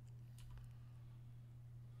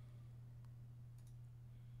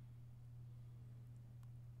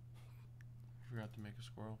 Forgot to make a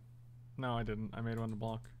squirrel. No, I didn't. I made one to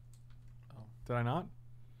block. Oh. Did I not?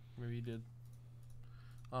 Maybe you did.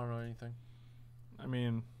 I don't know anything. I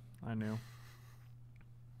mean, I knew.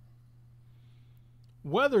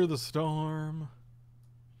 Weather the storm.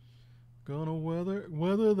 Gonna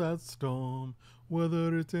weather that storm.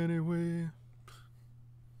 Weather it anyway.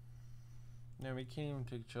 Yeah, we can't even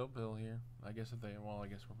take chill pill here. I guess if they, well, I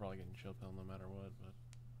guess we're probably getting chill pill no matter what, but.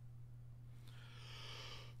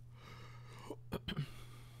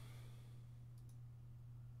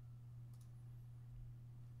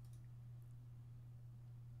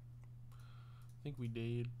 I think we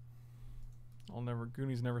did.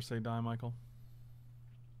 Goonies never say die, Michael.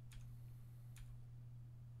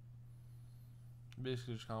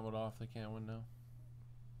 Basically just comboed off. They can't win now.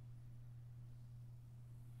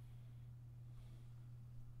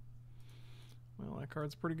 Well, that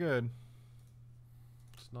card's pretty good.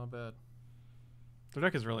 It's not bad. Their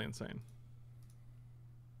deck is really insane.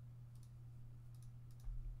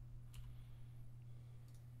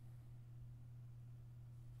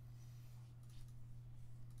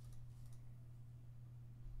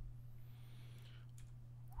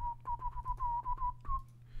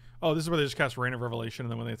 Oh, this is where they just cast Rain of Revelation,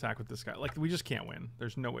 and then when they attack with this guy, like, we just can't win.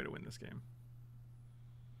 There's no way to win this game.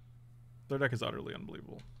 Their deck is utterly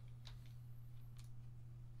unbelievable.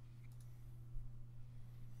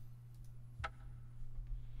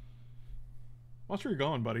 Watch where you're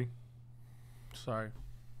going, buddy. Sorry.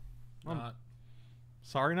 Not.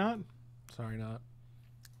 Sorry, not? Sorry, not.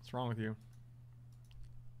 What's wrong with you?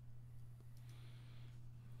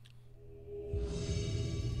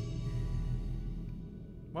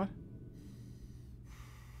 What?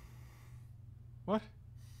 What?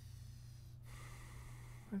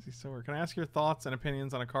 Why is he so weird? Can I ask your thoughts and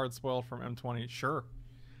opinions on a card spoiled from M20? Sure.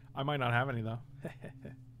 I might not have any, though.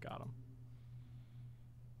 Got him.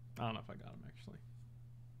 I don't know if I got him, actually.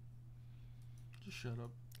 Just shut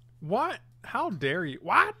up. What? How dare you?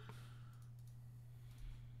 What?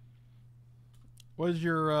 What did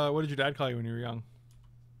your dad call you when you were young?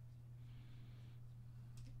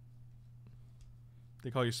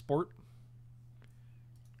 They call you Sport.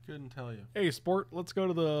 Couldn't tell you. Hey, Sport, let's go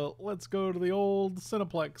to the old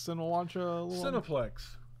Cineplex and we'll watch a little.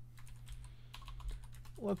 Cineplex.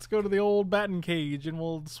 Let's go to the old batting cage and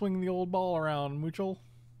we'll swing the old ball around, Moochel.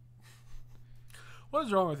 What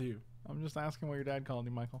is wrong with you? I'm just asking what your dad called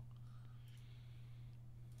you, Michael.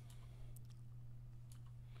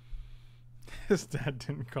 His dad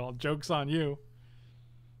didn't call. Joke's on you.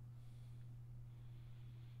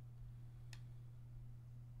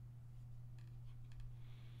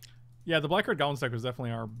 Yeah, the Black Red Goblin deck was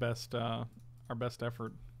definitely our best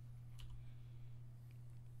effort.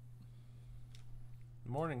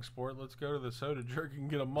 Morning, Sport. Let's go to the soda jerk and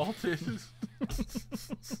get a malted.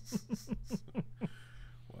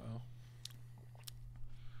 Wow.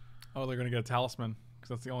 Oh, they're gonna get a talisman because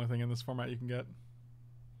that's the only thing in this format you can get.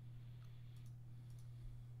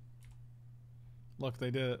 Look,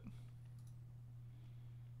 they did it.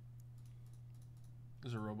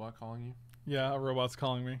 Is a robot calling you? Yeah, a robot's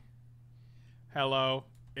calling me. Hello,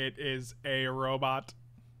 it is a robot.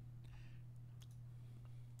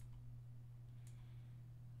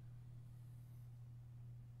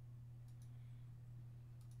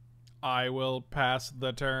 I will pass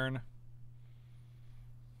the turn.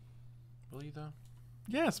 Will you, though?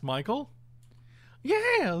 Yes, Michael.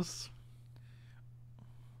 Yes.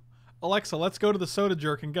 Alexa, let's go to the soda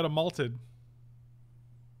jerk and get a malted.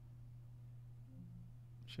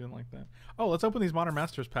 She didn't like that. Oh, let's open these Modern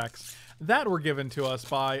Masters packs that were given to us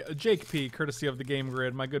by Jake P, courtesy of the Game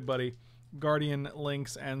Grid, my good buddy. Guardian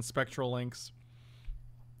Links and Spectral Links.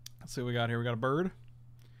 Let's see what we got here. We got a bird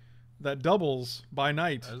that doubles by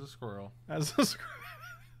night. As a squirrel. As a squirrel.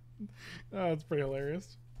 Oh, that's pretty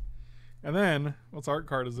hilarious. And then, what's art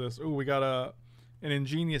card is this? Ooh, we got an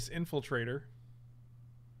Ingenious Infiltrator.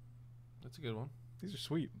 That's a good one. These are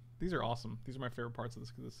sweet. These are awesome. These are my favorite parts of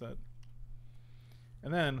this set.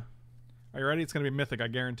 And then, are you ready? It's going to be Mythic. I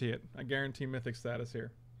guarantee it. I guarantee Mythic status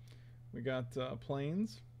here. We got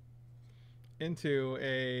Plains into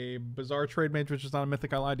a Bizarre Trade Mage, which is not a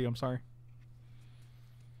Mythic. I lied to you. I'm sorry.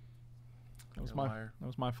 That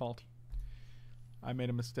was my fault. I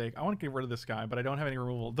made a mistake. I want to get rid of this guy, but I don't have any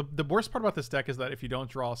removal. The worst part about this deck is that if you don't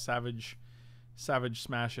draw Savage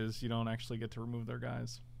Smashes, you don't actually get to remove their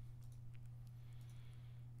guys.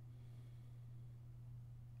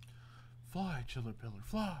 Fly, Chiller Pillar,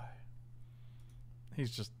 fly.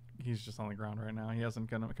 He's just on the ground right now. He hasn't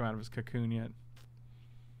come out of his cocoon yet.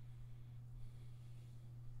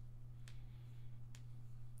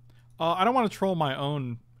 I don't want to troll my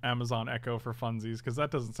own Amazon Echo for funsies because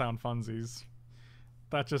that doesn't sound funsies.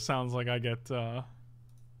 That just sounds like I get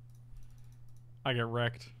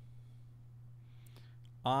wrecked.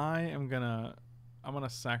 I'm gonna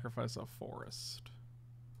sacrifice a forest.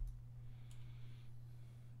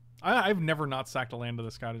 I've never not sacked a land to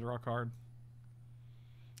this guy to draw a card.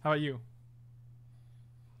 How about you?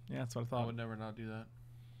 Yeah, that's what I thought. I would never not do that.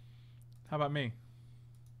 How about me?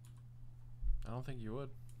 I don't think you would.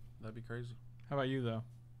 That'd be crazy. How about you, though?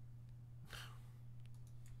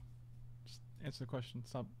 Just answer the question.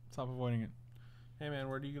 Stop avoiding it. Hey, man,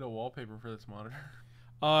 where do you get a wallpaper for this monitor?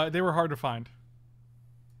 They were hard to find.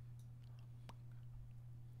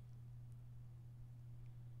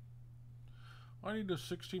 I need a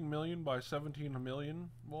 16 million by 17 million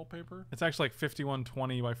wallpaper. It's actually like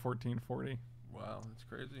 5120 by 1440. Wow, that's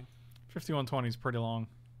crazy. 5120 is pretty long.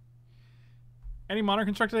 Any Modern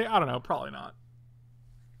Construct today? I don't know. Probably not.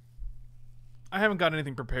 I haven't got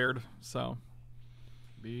anything prepared, so.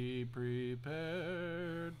 Be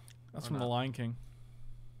prepared. That's from The Lion King.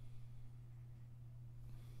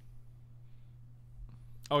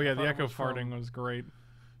 Oh, yeah, the echo farting was great.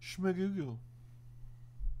 Shmagoogle.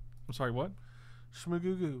 I'm sorry, what?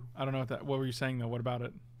 Shmagoogle. I don't know what were you saying, though? What about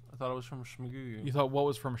it? I thought it was from Shmagoogle. You thought what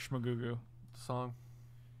was from Shmagugu? The song.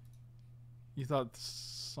 You thought the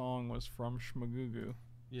song was from Shmagugu?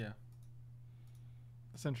 Yeah.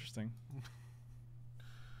 That's interesting.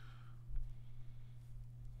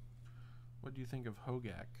 What do you think of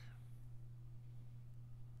Hogak?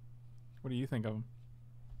 What do you think of him?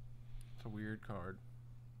 It's a weird card.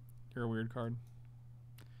 You're a weird card.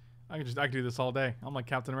 I could do this all day. I'm like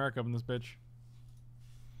Captain America up in this bitch.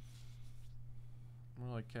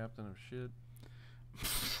 More like Captain of Shit.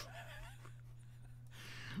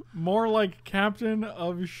 More like Captain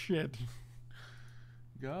of Shit.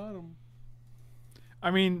 Got him. I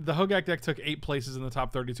mean, the Hogak deck took 8 places in the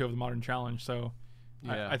top 32 of the Modern Challenge, so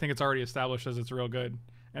yeah. I think it's already established as it's real good.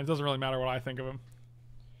 And it doesn't really matter what I think of him.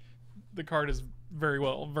 The card is very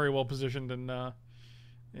well positioned, and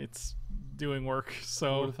it's doing work. So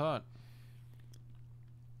Who would have thought?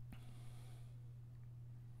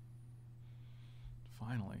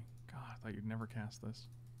 Finally. God, I thought you'd never cast this.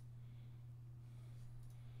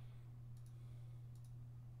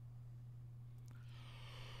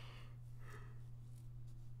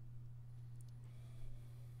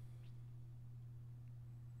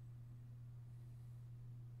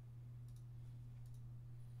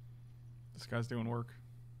 This guy's doing work.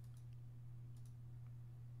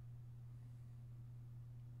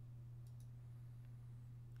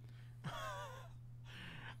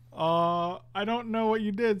 I don't know what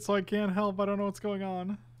you did, so I can't help. I don't know what's going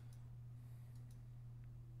on.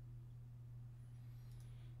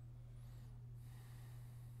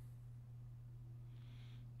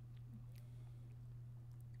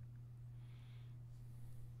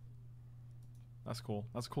 That's cool.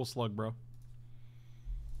 That's a cool slug, bro.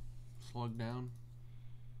 Slug down.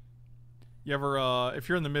 You ever, if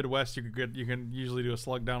you're in the Midwest, you can usually do a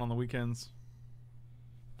slug down on the weekends.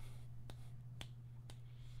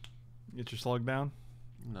 Get your slug down?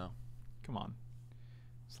 No. Come on.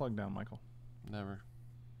 Slug down, Michael. Never.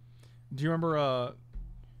 Do you remember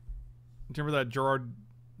that Gerard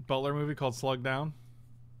Butler movie called Slug Down?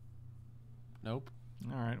 Nope.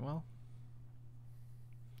 All right, well.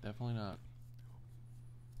 Definitely not.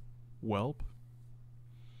 Welp.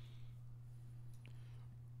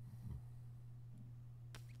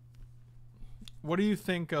 What do you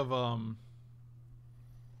think of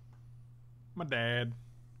my dad?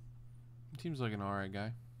 Seems like an alright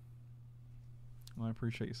guy. Well, I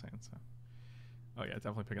appreciate you saying so. Oh yeah,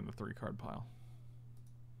 definitely picking the 3-card pile.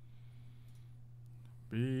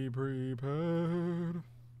 Be prepared.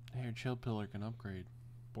 Here, Chill Pillar can upgrade.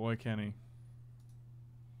 Boy, Kenny.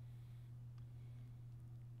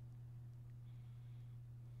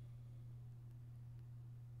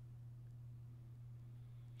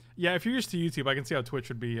 Yeah, if you're used to YouTube, I can see how Twitch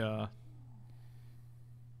would be a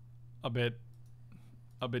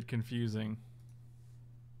bit confusing.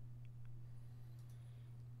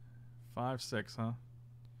 5-6, huh?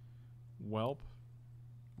 Welp.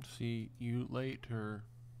 See you later.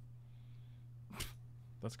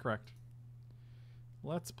 That's correct.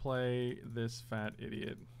 Let's play this fat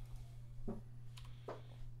idiot.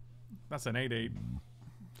 That's an 8-8.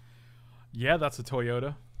 Yeah, that's a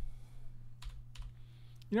Toyota.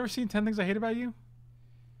 You never seen 10 Things I Hate About You?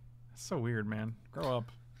 That's so weird, man. Grow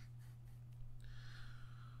up.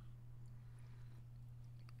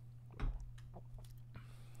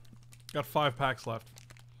 Got 5 packs left.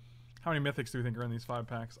 How many mythics do you think are in these 5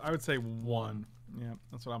 packs? I would say 1. Yeah,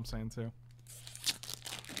 that's what I'm saying too.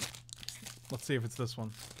 Let's see if it's this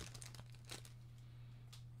one.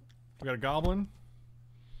 We got a goblin.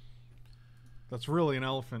 That's really an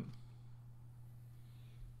elephant.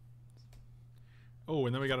 Oh,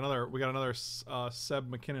 and then we got another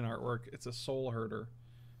Seb McKinnon artwork. It's a soul herder,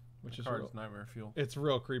 which is real, nightmare fuel. it's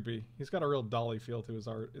real creepy. He's got a real dolly feel to his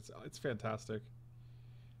art. It's fantastic.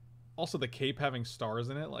 Also, the cape having stars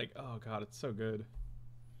in it, like, oh god, it's so good.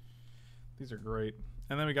 These are great.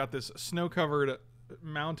 And then we got this snow-covered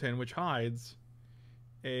mountain, which hides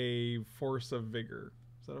a force of vigor.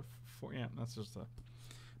 Is that a yeah?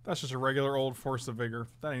 That's just a regular old force of vigor.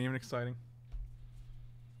 That ain't even exciting.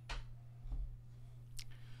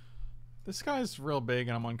 This guy's real big,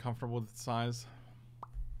 and I'm uncomfortable with its size.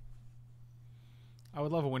 I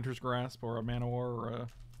would love a Winter's Grasp or a Man of War or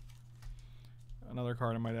another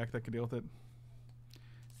card in my deck that could deal with it.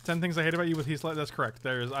 10 Things I Hate About You with Heath Ledger. That's correct.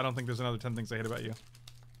 I don't think there's another 10 Things I Hate About You.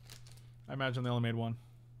 I imagine they only made one.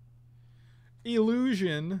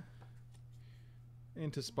 Illusion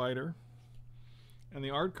into Spider. And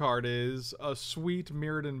the art card is a sweet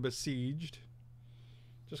Mirrodin Besieged.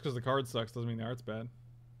 Just because the card sucks doesn't mean the art's bad.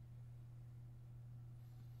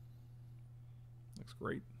 Looks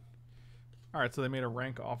great. Alright, so they made a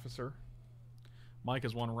rank officer. Mike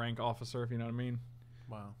is one rank officer, if you know what I mean.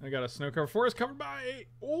 Wow. I got a snow covered forest covered by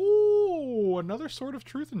another Sword of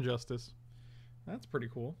Truth and Justice. That's pretty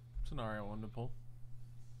cool. It's an alright one to pull.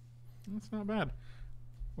 That's not bad.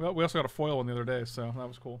 Well, we also got a foil one the other day, so that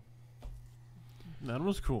was cool. That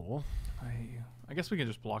was cool. I guess we can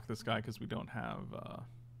just block this guy because we don't have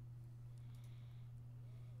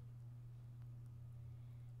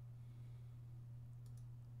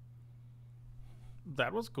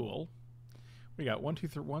that was cool. We got 1,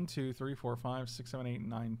 2, 3, 4, 5, 6, 7, 8,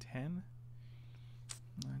 9, 10.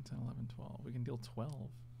 9, 10, 11, 12. We can deal 12.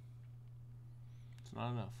 It's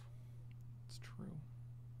not enough. It's true.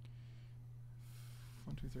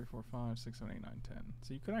 1, 2, 3, 4, 5, 6, 7, 8, 9, 10.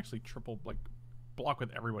 So you could actually triple, like, block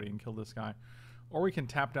with everybody and kill this guy. Or we can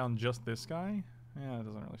tap down just this guy. Yeah, it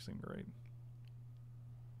doesn't really seem great.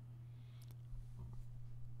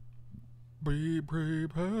 Be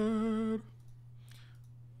prepared.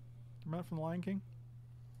 Remember that from The Lion King?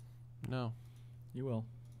 No. You will.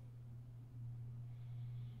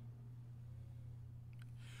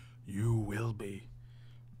 You will be.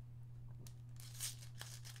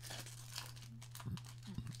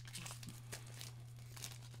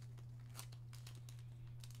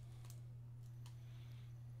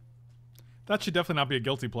 That should definitely not be a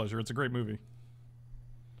guilty pleasure. It's a great movie.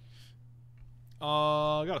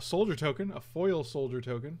 I got a soldier token, a foil soldier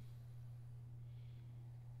token.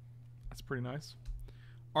 That's pretty nice.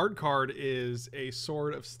 Art card is a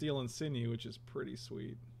sword of steel and sinew, which is pretty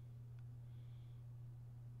sweet.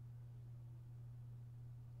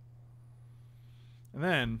 And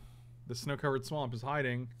then the snow-covered swamp is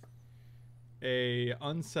hiding a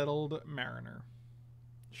unsettled mariner.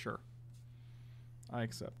 Sure. I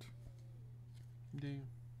accept. Do you?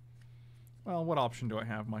 Well, what option do I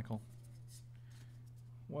have, Michael?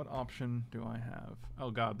 What option do I have?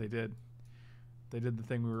 Oh god, they did. They did the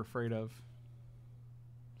thing we were afraid of.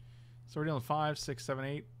 So we're dealing 5, 6, 7,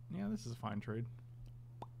 8. Yeah, this is a fine trade.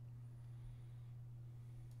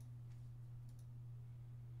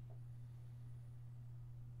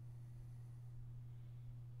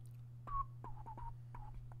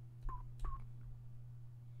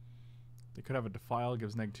 They could have a defile,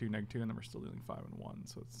 gives -2, -2, and then we're still dealing 5 and 1.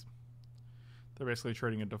 So it's they're basically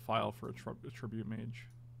trading a defile for a tribute mage,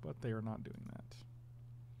 but they are not doing that.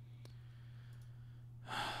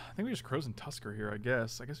 I think we just Crows and Tusker here, I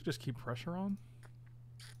guess. I guess we just keep pressure on.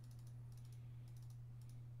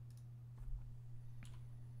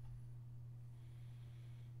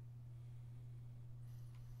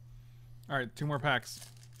 Alright, 2 more packs.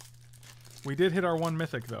 We did hit our 1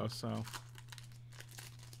 mythic, though, so...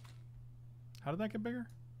 How did that get bigger?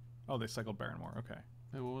 Oh, they cycled Baron more. Okay.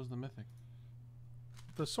 Hey, what was the mythic?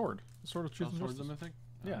 The sword. The sword of truth and Swords justice. the mythic?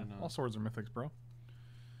 Yeah, all swords are mythics, bro.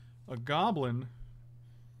 A goblin.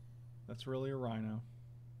 That's really a rhino.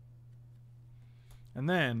 And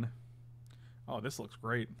then, oh, this looks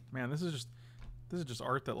great, man. This is just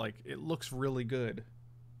art that, like, it looks really good,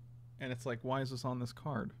 and it's like, why is this on this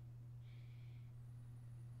card?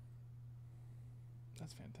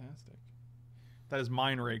 That's fantastic. That is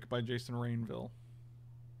Mine Rake by Jason Rainville.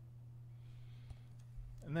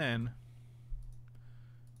 And then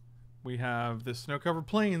we have the Snow-Covered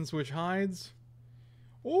Plains, which hides...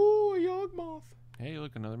 Oh, a Yawgmoth. Hey,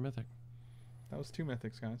 look, another mythic. That was 2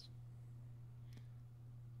 mythics, guys.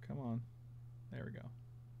 Come on. There we go.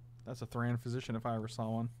 That's a Thran Physician if I ever saw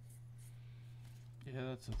one. Yeah,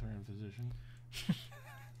 that's a Thran Physician.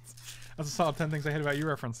 That's a solid 10 things I hate about you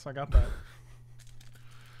reference. I got that.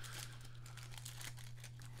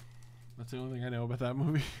 That's the only thing I know about that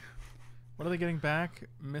movie. What are they getting back?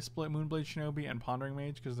 Mistblade, Moonblade Shinobi, and Pondering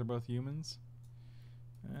Mage because they're both humans.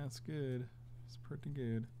 That's good. It's pretty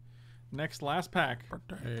good. Next, last pack.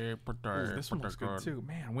 Ooh, this one looks good too.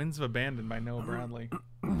 Man, Winds of Abandon by Noah Bradley.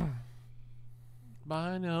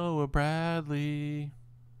 By Noah Bradley.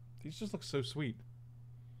 These just look so sweet.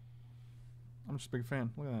 I'm just a big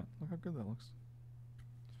fan. Look at that. Look how good that looks.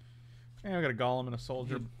 And I got a golem and a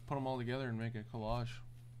soldier. You put them all together and make a collage.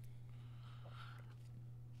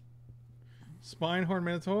 Spinehorn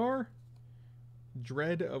Minotaur.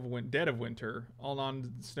 Dead of Winter. All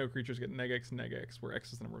non-snow creatures get -X, -X, where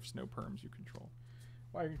X is the number of snow perms you control.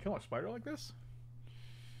 Wow, you can kill a spider like this?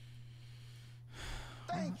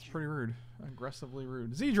 That's pretty rude. Aggressively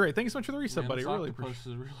rude. Z-Dre, thank you so much for the reset, buddy. This Really octopus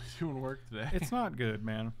appreciate is really doing work today. It's not good,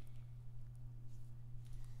 man.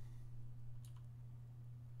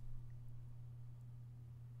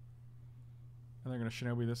 And they're going to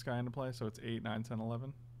Shinobi this guy into play, so it's 8, 9, 10,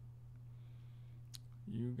 11.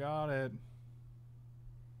 You got it.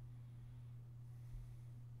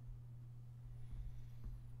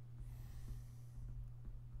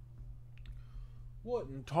 What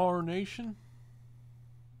in tarnation?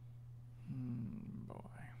 Boy.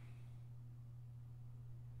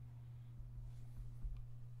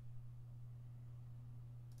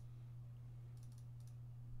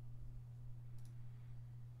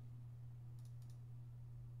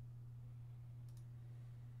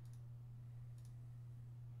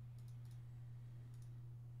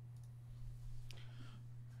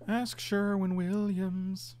 Ask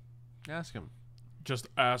Sherwin-Williams. Ask him. Just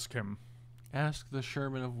ask him. Ask the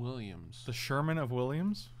Sherman of Williams. The Sherman of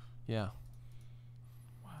Williams? Yeah.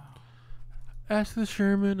 Wow. Ask the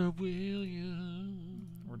Sherman of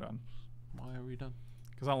Williams. We're done. Why are we done?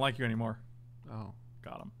 Because I don't like you anymore. Oh,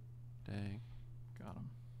 Got him. dang. Got him.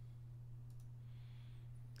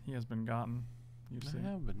 He has been gotten. You see. I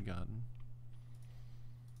have been gotten.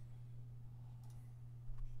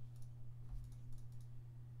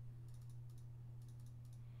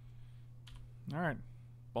 All right.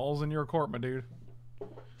 Ball's in your court, my dude.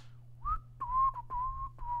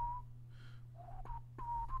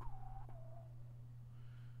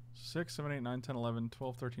 6, 7, 8, 9, 10, 11,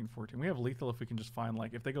 12, 13, 14. We have lethal if we can just find,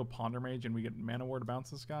 like, if they go Ponder Mage and we get Mana War to bounce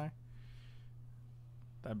this guy.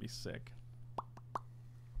 That'd be sick.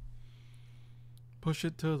 Push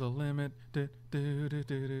it to the limit.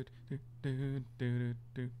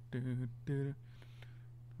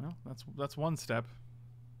 Well, that's one step.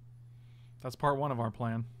 That's part one of our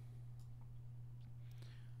plan.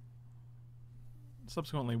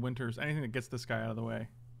 Subsequently, Winters. Anything that gets this guy out of the way.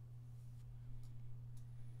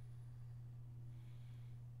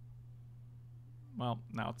 Well,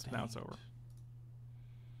 now it's over.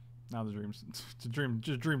 Now the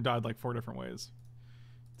dream died like 4 different ways.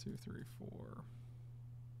 2, 3, 4.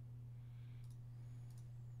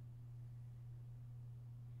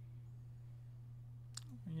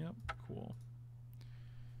 Yep, cool.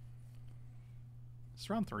 This is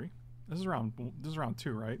round 3. This is round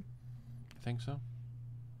 2, right? I think so.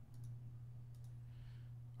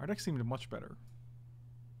 Our deck seemed much better.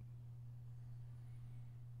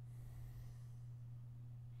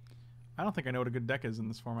 I don't think I know what a good deck is in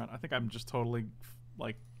this format. I think I'm just totally,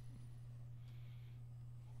 like...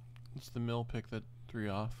 It's the mill pick that 3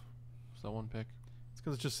 off. It's that one pick. It's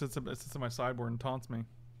because it just sits in my sideboard and taunts me.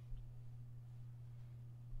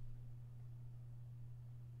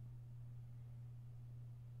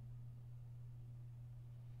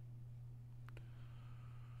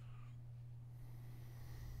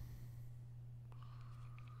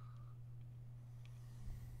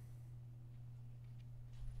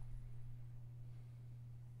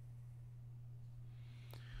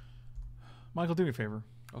 Michael, do me a favor.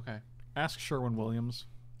 Okay. Ask Sherwin-Williams.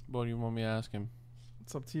 What do you want me to ask him?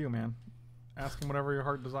 It's up to you, man. Ask him whatever your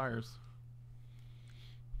heart desires.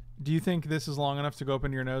 Do you think this is long enough to go up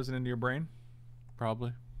into your nose and into your brain?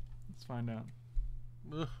 Probably. Let's find out.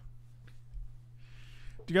 Ugh.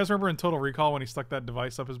 Do you guys remember in Total Recall when he stuck that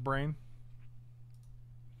device up his brain?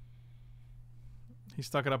 He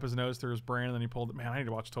stuck it up his nose through his brain and then he pulled it. Man, I need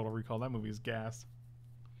to watch Total Recall. That movie is gas.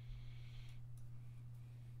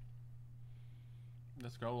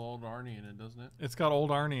 That's got old Arnie in it, doesn't it? It's got old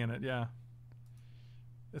Arnie in it, yeah.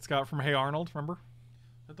 It's got from Hey Arnold, remember?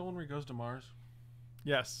 Is that the one where he goes to Mars?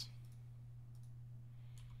 Yes.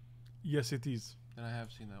 Yes, it is. Then I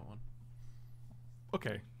have seen that one.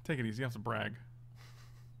 Okay, take it easy. You have to brag.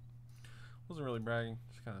 Wasn't really bragging,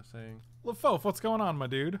 just kind of saying. LaFof, what's going on, my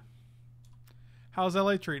dude? How's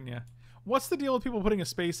LA treating you? What's the deal with people putting a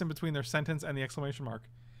space in between their sentence and the exclamation mark?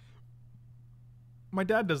 My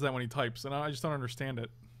dad does that when he types, and I just don't understand it.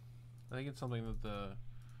 I think it's something that the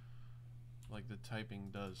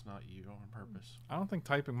typing does, not you on purpose. I don't think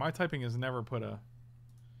typing. My typing has never put a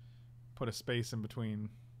space in between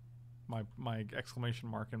my exclamation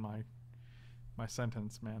mark and my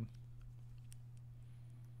sentence, man.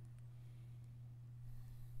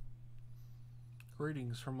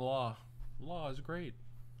 Greetings from Law. Law is great.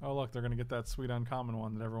 Oh look, they're gonna get that sweet uncommon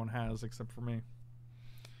one that everyone has except for me.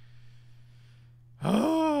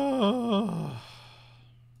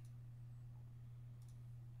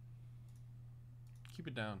 Keep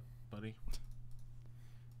it down, buddy.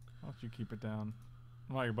 Why don't you keep it down?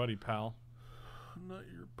 I'm not your buddy, pal. I'm not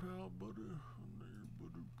your pal, buddy. I'm not your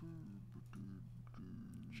buddy.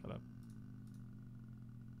 Shut up.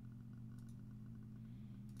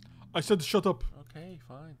 I said to shut up. Okay,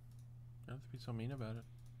 fine. You don't have to be so mean about it.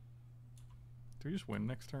 Do we just win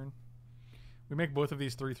next turn? We make both of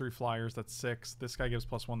these 3/3 flyers. That's 6. This guy gives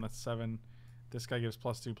 +1. That's 7. This guy gives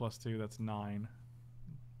 +2/+2. That's 9.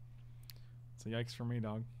 It's a yikes for me,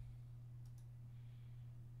 dog.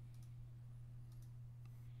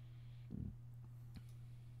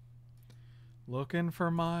 Looking for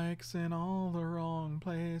mics in all the wrong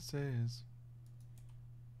places.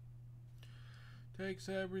 Takes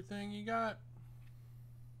everything you got.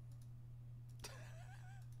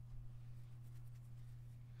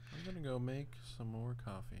 I'm gonna go make some more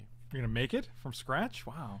coffee. You're gonna make it from scratch?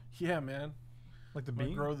 Wow. Yeah, man. Like the I'm gonna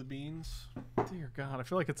bean? grow the beans. Dear God, I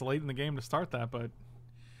feel like it's late in the game to start that, but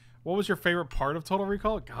what was your favorite part of Total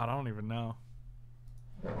Recall? God, I don't even know.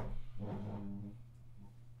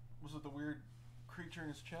 Was it the weird creature in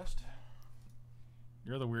his chest?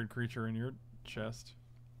 You're the weird creature in your chest.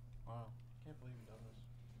 Wow. Can't believe you've done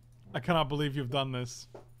this. I cannot believe you've done this.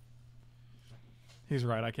 He's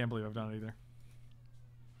right. I can't believe I've done it either.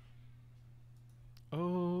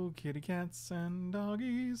 Oh, kitty cats and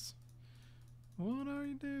doggies. What are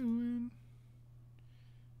you doing?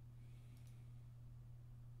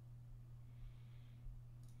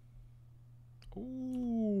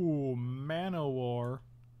 Ooh, Mana War.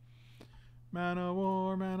 Mana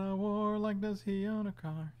War, like does he own a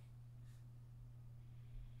car?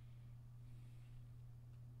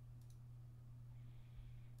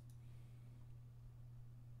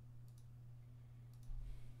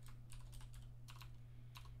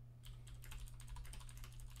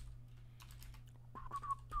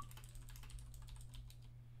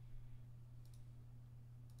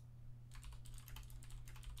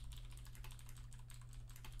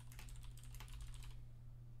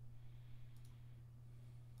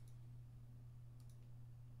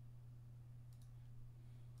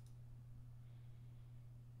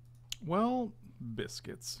 Well,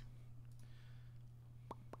 biscuits.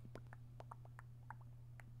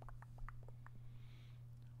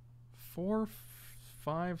 Four,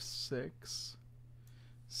 5, 6,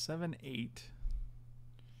 7, 8.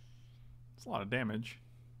 That's a lot of damage.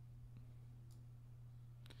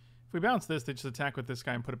 If we bounce this, they just attack with this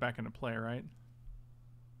guy and put it back into play, right?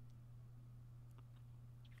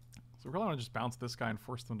 So we're probably going to just bounce this guy and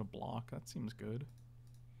force them to block. That seems good.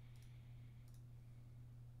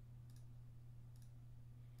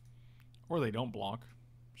 Or they don't block,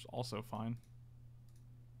 which is also fine.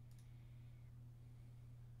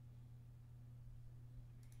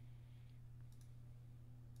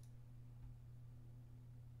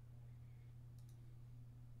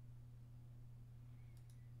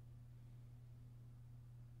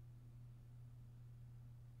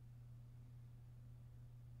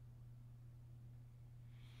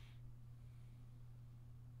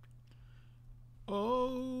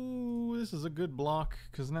 Oh, this is a good block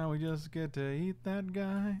because now we just get to eat that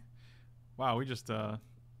guy. Wow, we just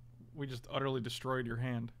utterly destroyed your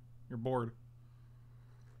hand, your board.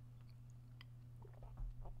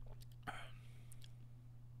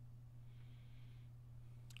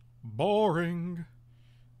 Boring.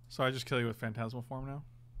 So I just kill you with Phantasmal Form now?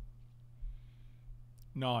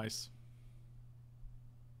 Nice.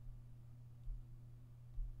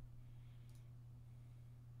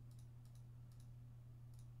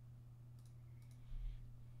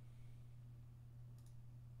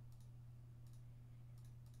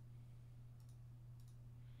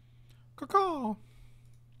 Caw.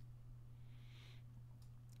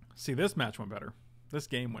 See, this match went better. This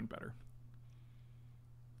game went better.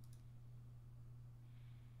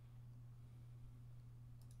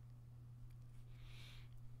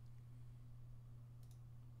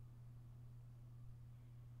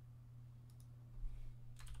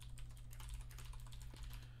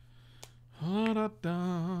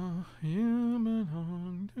 Da-da-da, you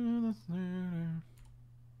belong to the center.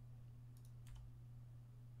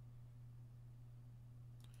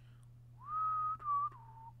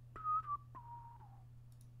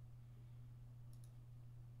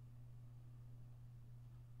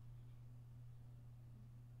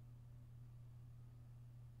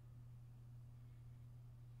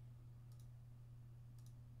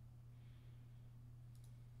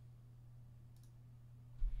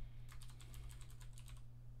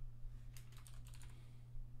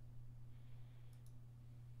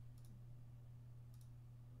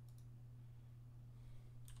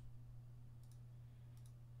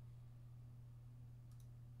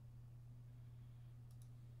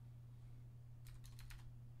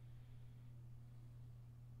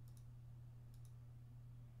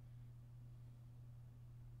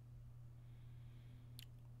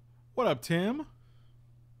 What up, Tim?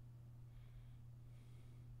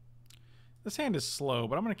 This hand is slow,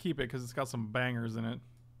 but I'm going to keep it because it's got some bangers in it.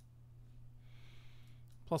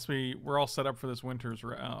 Plus, we're all set up for this winter's... Oh,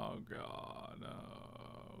 God.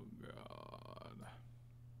 Oh, God.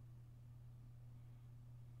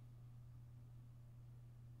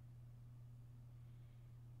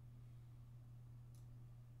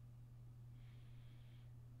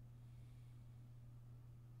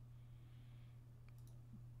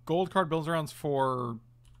 Gold card builds rounds for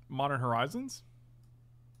Modern Horizons?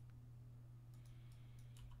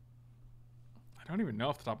 I don't even know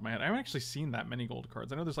off the top of my head. I haven't actually seen that many gold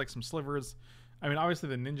cards. I know there's like some slivers. I mean, obviously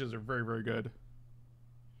the ninjas are very, very good.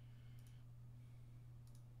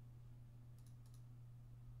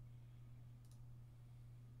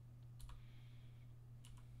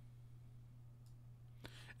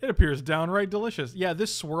 It appears downright delicious. Yeah,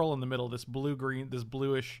 this swirl in the middle, this blue-green, this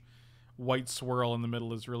bluish white swirl in the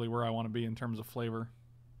middle is really where I want to be in terms of flavor.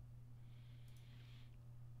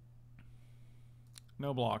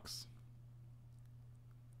 No blocks.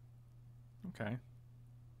 Okay.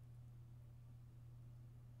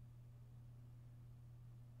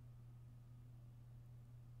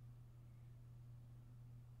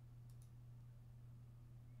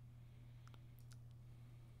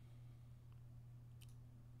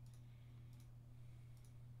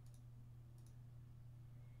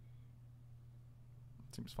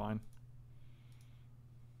 Seems fine.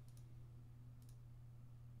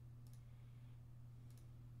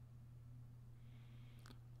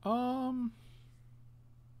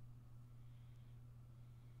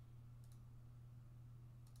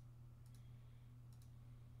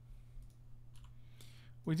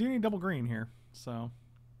 We do need double green here, so.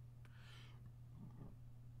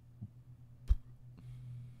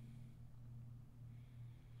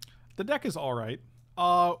 The deck is all right.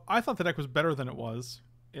 I thought the deck was better than it was.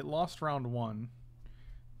 It lost round 1.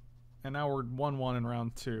 And now we're 1-1 in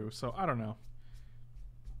round 2, so I don't know.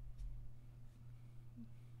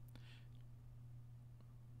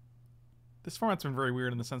 This format's been very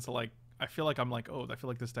weird in the sense that, like, I feel like I'm like, oh, I feel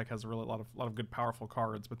like this deck has a really lot of good powerful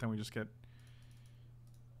cards, but then we just get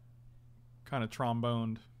kind of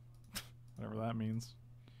tromboned, whatever that means.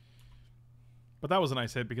 But that was a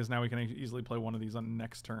nice hit because now we can easily play one of these on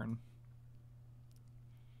next turn.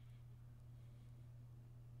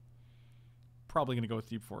 Probably going to go with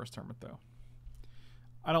Deep Forest Hermit, though.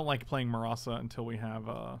 I don't like playing Marasa until we have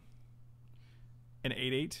an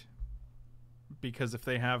 8/8. Because if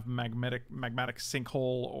they have magmatic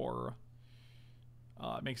sinkhole, or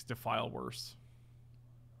it makes Defile worse.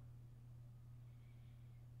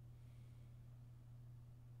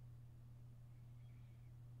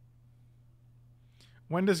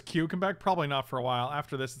 When does Q come back? Probably not for a while.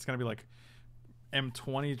 After this, it's going to be like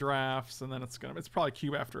M20 drafts, and then it's probably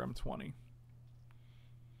Q after M20.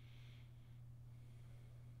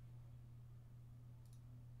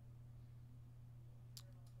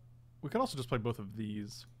 We could also just play both of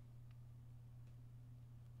these.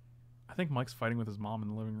 I think Mike's fighting with his mom in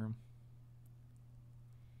the living room.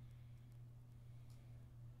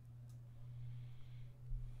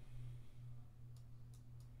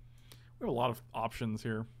 We have a lot of options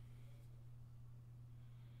here.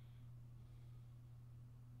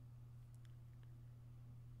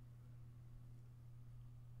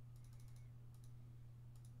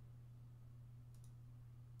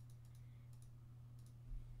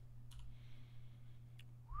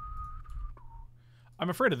 I'm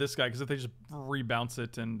afraid of this guy because if they just rebounce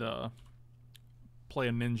it and play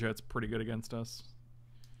a ninja, it's pretty good against us.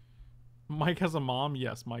 Mike has a mom?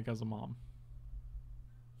 Yes, Mike has a mom.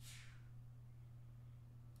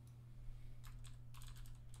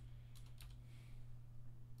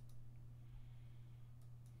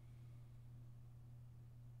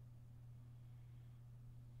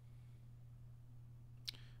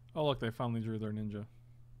 Oh, look, they finally drew their ninja.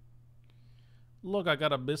 Look, I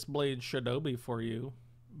got a Bisblade Shinobi for you.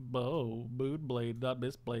 Boot blade, not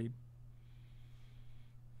Bisblade.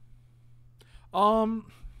 I'm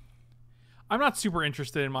not super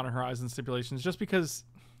interested in Modern Horizons stipulations just because,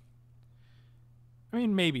 I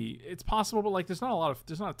mean, maybe it's possible, but like there's not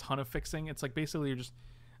a ton of fixing. It's like basically you're just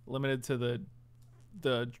limited to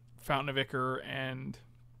the Fountain of Ichor, and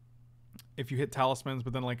if you hit talismans,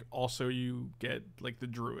 but then like also you get like the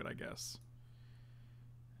Druid, I guess.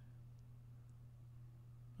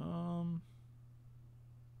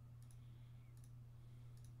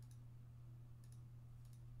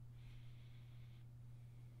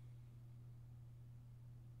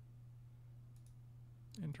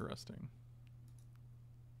 Interesting.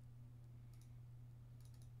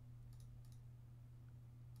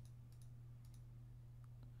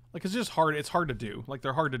 Like, it's just hard. It's hard to do. Like,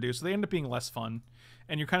 they're hard to do, so they end up being less fun,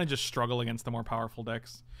 and you kind of just struggle against the more powerful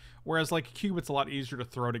decks. Whereas, like, Cube, it's a lot easier to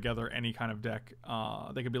throw together any kind of deck.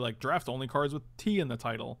 They could be like, draft only cards with T in the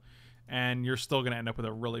title, and you're still going to end up with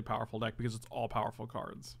a really powerful deck because it's all powerful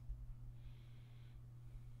cards.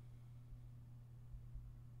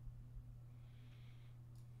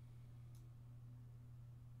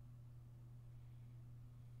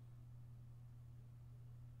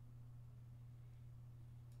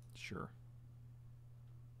 Sure.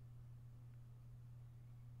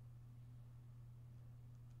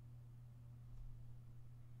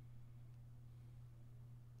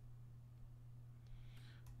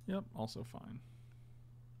 Yep, also fine.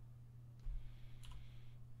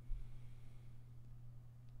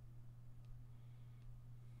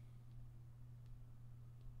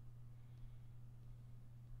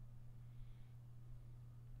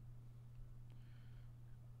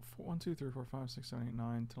 One, 2, 3, 4, 5, 6, 7, 8,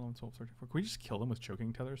 9, 10, 11, 12, 13, 14. Can we just kill them with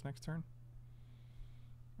choking tethers next turn?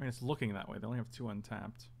 I mean, it's looking that way. They only have 2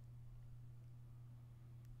 untapped.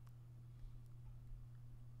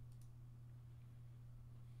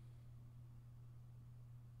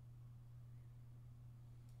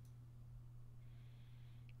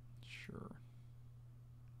 Sure.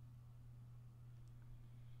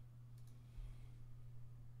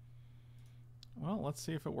 Well, let's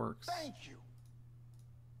see if it works. Thank you.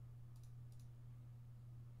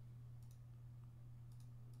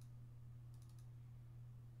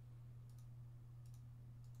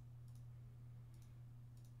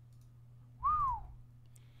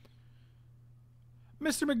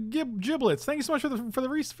 Mr. McGiblets, thank you so much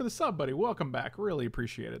for the sub, buddy. Welcome back. Really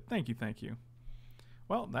appreciate it. Thank you, thank you.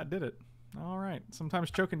 Well, that did it. All right. Sometimes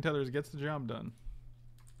choking tethers gets the job done.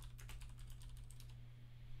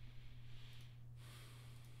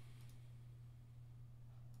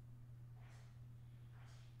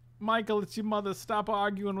 Michael, it's your mother. Stop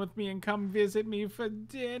arguing with me and come visit me for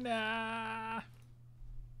dinner.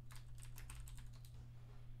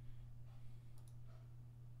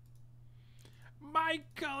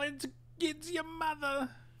 Michael, it's your mother.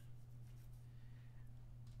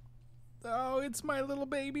 Oh, it's my little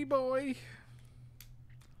baby boy.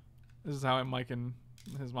 This is how Mike and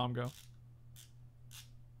his mom go.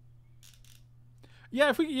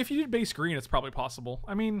 Yeah, if you did base green, it's probably possible.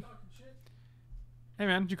 I mean, hey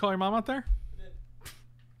man, did you call your mom out there? I did.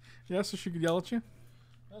 Yeah, so she could yell at you.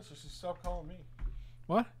 No, so she stopped calling me.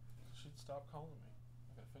 What? She'd stop calling me.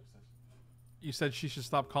 I gotta fix this. You said she should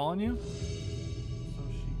stop calling you? So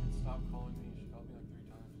she could stop calling me. She called me like 3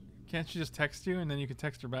 times. Can't she just text you and then you can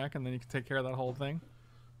text her back and then you can take care of that whole thing?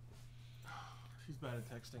 She's bad at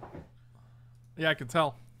texting. Yeah, I can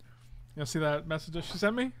tell. You see that message that she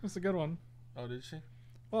sent me? It's a good one. Oh, did she?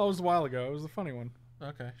 Well, it was a while ago. It was a funny one.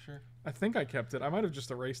 Okay, sure. I think I kept it. I might have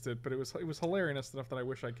just erased it, but it was hilarious enough that I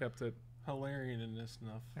wish I kept it. Hilarious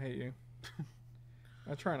enough. I hate you.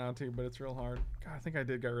 I try not to, but it's real hard. God, I think I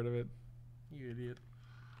did get rid of it. You idiot.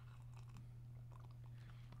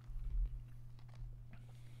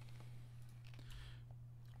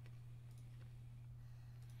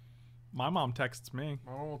 My mom texts me.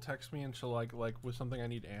 My mom will text me and she'll like with something I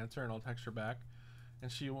need to answer, and I'll text her back,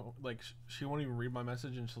 and she won't she won't even read my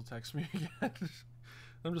message, and she'll text me again.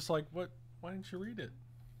 I'm just like, what? Why didn't you read it?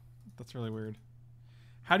 That's really weird.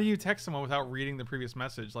 How do you text someone without reading the previous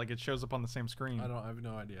message? Like it shows up on the same screen. I have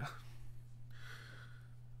no idea.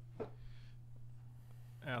 Yeah,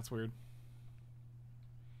 that's weird.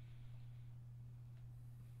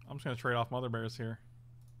 I'm just gonna trade off Mother Bears here.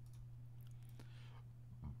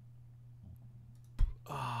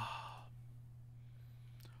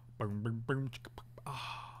 Boom, boom, boom, chicka,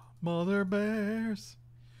 Mother Bears,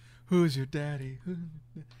 who's your daddy?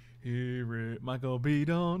 Hear it, Michael B.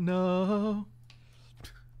 Don't know.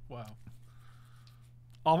 Wow.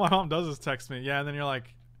 All my mom does is text me. Yeah, and then you're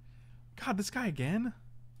like, God, this guy again?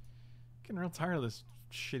 Getting real tired of this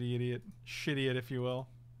shitty idiot, if you will.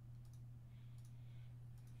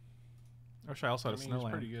 I wish I also had a Snowland.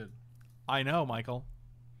 It's pretty good. I know, Michael.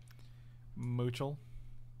 Moochel.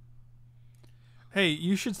 Hey,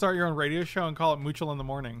 you should start your own radio show and call it Moochel in the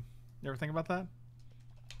Morning. You ever think about that?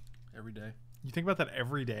 Every day. You think about that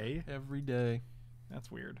every day? Every day.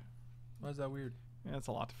 That's weird. Why is that weird? Yeah, that's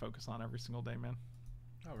a lot to focus on every single day, man.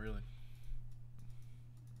 Oh, really?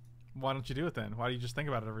 Why don't you do it then? Why do you just think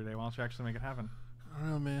about it every day? Why don't you actually make it happen? I don't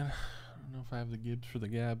know, man. I don't know if I have the gibs for the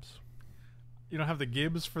gabs. You don't have the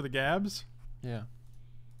gibs for the gabs? Yeah.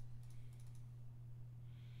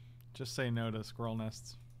 Just say no to squirrel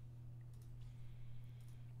nests.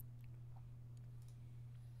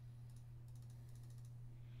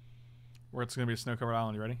 Where it's going to be a snow-covered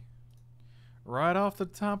island. You ready? Right off the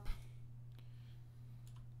top.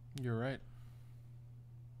 You're right.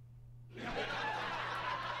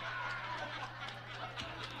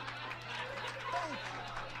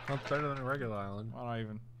 That's better than a regular island. Why not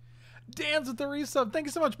even? Dan's with the resub. Thank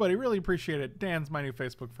you so much, buddy. Really appreciate it. Dan's my new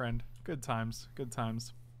Facebook friend. Good times. Good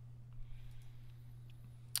times.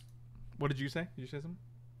 What did you say? Did you say something?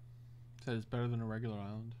 Said it's better than a regular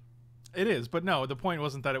island. It is, but no, the point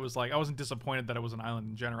wasn't that it was like, I wasn't disappointed that it was an island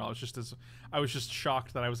in general. I was just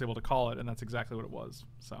shocked that I was able to call it, and that's exactly what it was.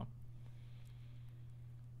 So.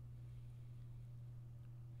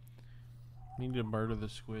 You need to murder the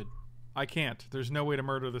squid. I can't. There's no way to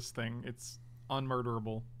murder this thing. It's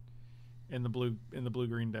unmurderable in the blue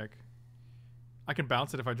green deck. I can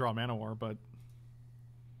bounce it if I draw Mana War, but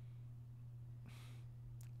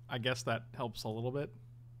I guess that helps a little bit.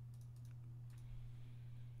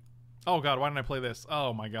 Oh god, why didn't I play this?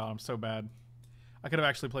 Oh my god, I'm so bad. I could have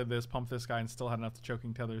actually played this, pumped this guy, and still had enough to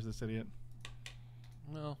choking tethers this idiot.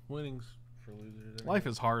 Well, winning's for losers. Life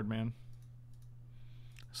is hard, man.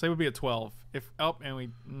 Say would be at 12. If and we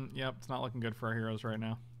yep, it's not looking good for our heroes right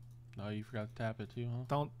now. Oh, you forgot to tap it too, huh?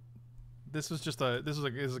 Don't. This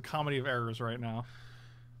is a comedy of errors right now.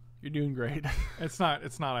 You're doing great. It's not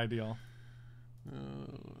ideal.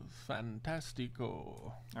 Fantastico.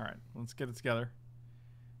 All right, let's get it together.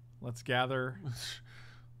 Let's gather.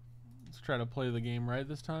 Let's try to play the game right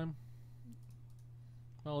this time.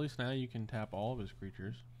 Well, at least now you can tap all of his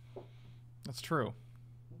creatures. That's true.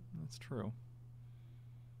 That's true.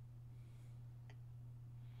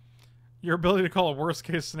 Your ability to call a worst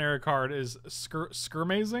case scenario card is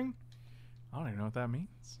skirmazing. I don't even know what that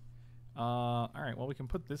means. All right, well, we can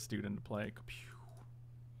put this dude into play.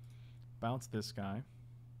 Bounce this guy.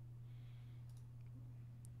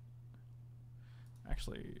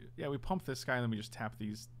 Actually, yeah, we pump this guy and then we just tap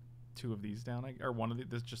these two of these down, or one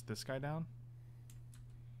of just this guy down.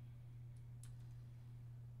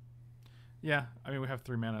 Yeah, I mean we have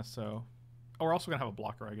 3 mana, so oh, we're also gonna have a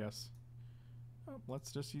blocker, I guess. Oh,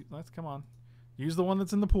 let's come on, use the one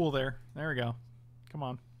that's in the pool there. There we go. Come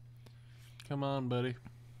on. Come on, buddy.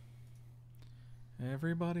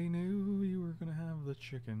 Everybody knew you were gonna have the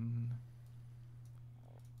chicken.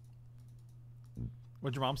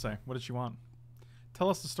 What'd your mom say? What did she want? Tell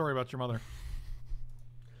us the story about your mother.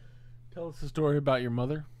 Tell us a story about your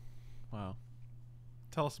mother. Wow.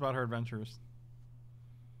 Tell us about her adventures.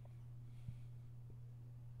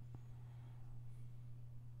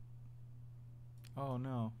 Oh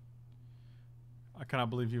no. I cannot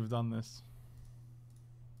believe you've done this.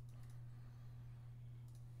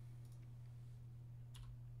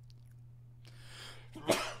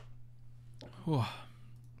 Whew.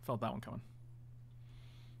 Felt that one coming.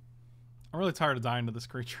 I'm really tired of dying to this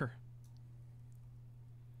creature.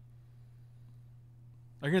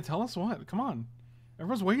 Are you gonna tell us what? Come on.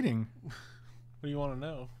 Everyone's waiting. What do you want to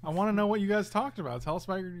know? I want to know what you guys talked about. Tell us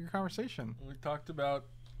about your conversation. We talked about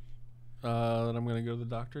that I'm going to go to the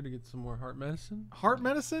doctor to get some more heart medicine. Heart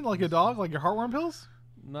medicine? Like a dog? Like your heartworm pills?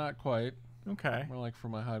 Not quite. Okay. More like for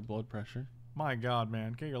my high blood pressure. My God,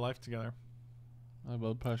 man. Get your life together. My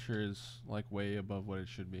blood pressure is like way above what it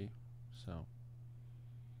should be. So.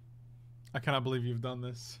 I cannot believe you've done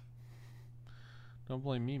this. Don't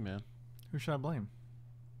blame me, man. Who should I blame?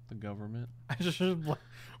 The government. I just should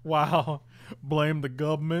wow. Blame the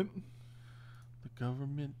government. The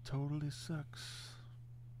government totally sucks.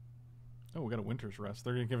 Oh, we got a winter's rest.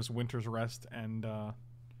 They're going to give us winter's rest and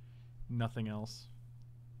nothing else.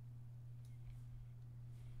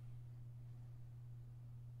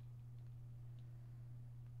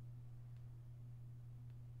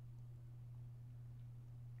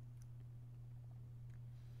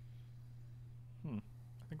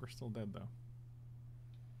 I think we're still dead, though.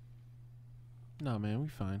 No, man, we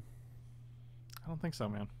fine. I don't think so,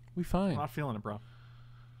 man. We fine. I'm not feeling it, bro.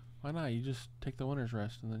 Why not? You just take the winter's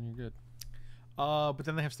rest and then you're good. But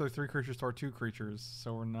then they have to throw 3 creatures to our 2 creatures,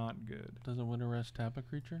 so we're not good. Doesn't winter rest tap a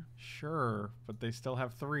creature? Sure, but they still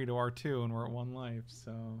have 3 to our 2, and we're at 1 life,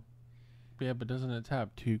 so... Yeah, but doesn't it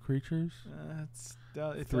tap 2 creatures? It 3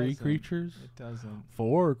 doesn't. creatures? It doesn't.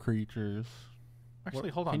 4 creatures. Actually,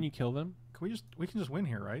 hold on. Can you kill them? We can just win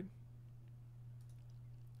here, right?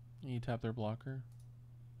 You tap their blocker?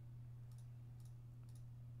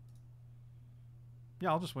 Yeah,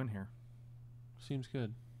 I'll just win here. Seems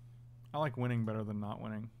good. I like winning better than not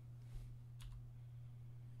winning.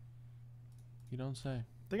 You don't say.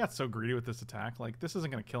 They got so greedy with this attack. Like, this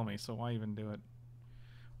isn't going to kill me, so why even do it?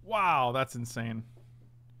 Wow, that's insane.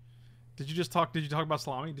 Did you talk about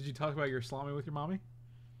salami? Did you talk about your salami with your mommy?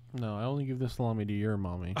 No, I only give the salami to your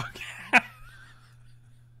mommy. Okay.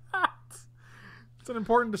 It's an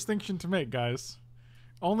important distinction to make, guys.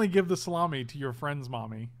 Only give the salami to your friend's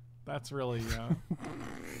mommy. That's really...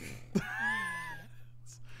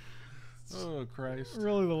 Oh, Christ.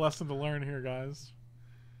 really the lesson to learn here, guys.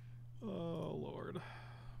 Oh, Lord.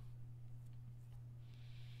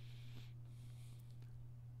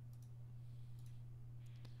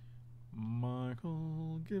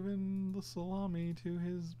 Michael giving the salami to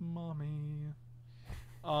his mommy.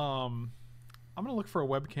 I'm gonna look for a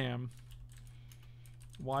webcam.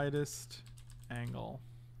 Widest angle.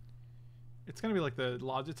 It's gonna be like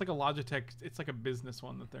it's like a Logitech. It's like a business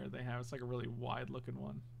one that they have. It's like a really wide looking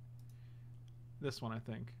one. This one, I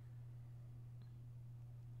think.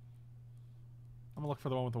 I'm gonna look for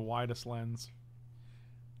the one with the widest lens.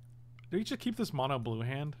 Do you just keep this mono blue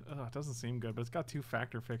hand? Ugh, it doesn't seem good, but it's got 2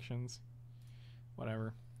 factor fictions.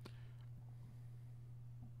 Whatever.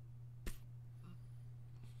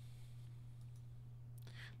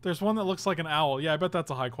 There's one that looks like an owl. Yeah, I bet that's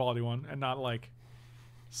a high quality one and not like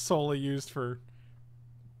solely used for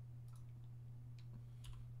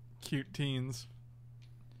cute teens.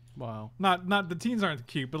 Wow. Not the teens aren't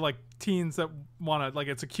cute, but like teens that want to, like,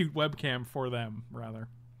 it's a cute webcam for them rather.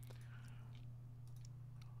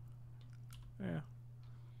 Yeah.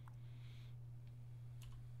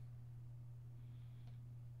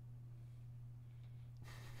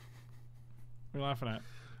 What are you laughing at?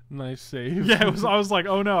 Nice save. Yeah, I was like,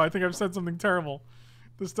 oh no, I think I've said something terrible.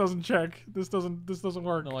 This doesn't check. This doesn't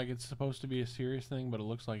work. No, like it's supposed to be a serious thing, but it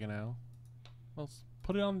looks like an owl. Well,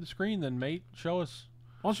 put it on the screen then, mate. Show us.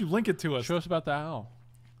 Why don't you link it to us? Show us about the owl.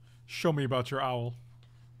 Show me about your owl.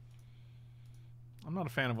 I'm not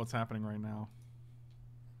a fan of what's happening right now.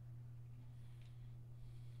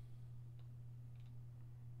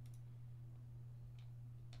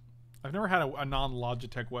 I've never had a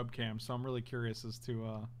non-Logitech webcam, so I'm really curious as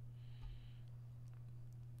to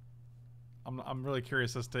I'm really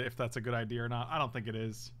curious as to if that's a good idea or not. I don't think it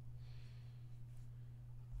is.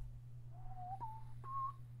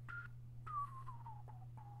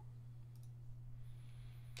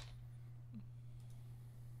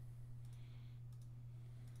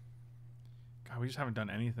 God, we just haven't done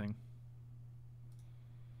anything.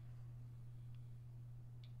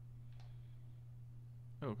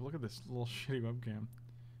 Oh, look at this little shitty webcam.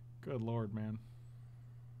 Good lord, man.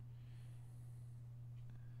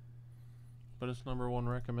 But it's number 1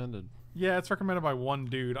 recommended. Yeah, it's recommended by one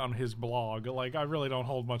dude on his blog. Like, I really don't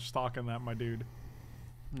hold much stock in that, my dude.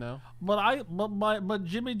 No. But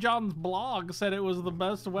Jimmy John's blog said it was the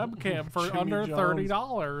best webcam for Jimmy under John's.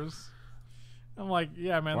 $30. I'm like,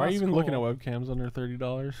 yeah, man. Why are you that's even cool. looking at webcams under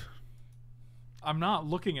 $30? I'm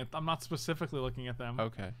not specifically looking at them.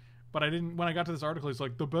 Okay. But I didn't. When I got to this article, it's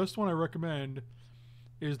like the best one I recommend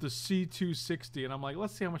is the C260, and I'm like,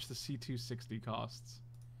 let's see how much the C260 costs.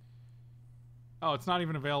 Oh, it's not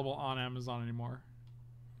even available on Amazon anymore.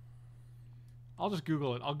 I'll just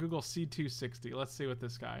Google it. I'll Google C260. Let's see what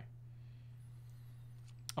this guy.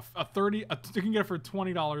 You can get it for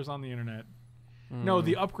 $20 on the internet. No,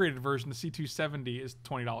 the upgraded version, the C270, is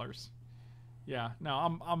 $20. Yeah.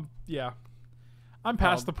 No, I'm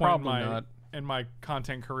past the point in my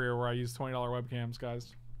content career where I use $20 webcams,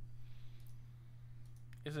 guys.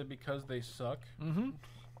 Is it because they suck? Mm-hmm.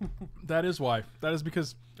 That is why. That is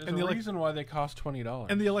because There's a reason why they cost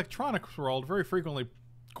 $20. in the electronics world, very frequently,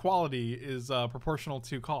 quality is proportional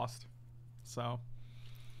to cost. So,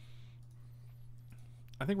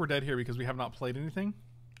 I think we're dead here because we have not played anything.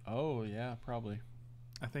 Oh yeah, probably.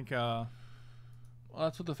 I think. Well,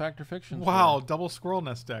 that's what the Fact or Fiction. Wow, double squirrel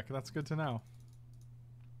nest deck. That's good to know.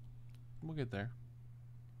 We'll get there.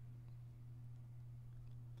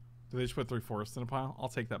 Do they just put 3 forests in a pile? I'll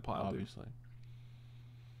take that pile, Obviously.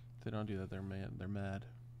 If they don't do that, they're mad. They're mad.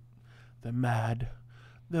 They're mad.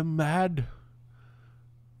 They're mad.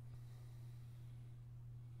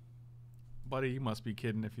 Buddy, you must be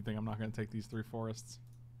kidding if you think I'm not going to take these 3 forests.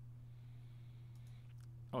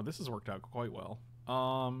 Oh, this has worked out quite well.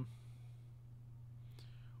 I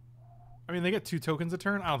mean, they get 2 tokens a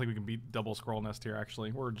turn. I don't think we can beat double squirrel nest here,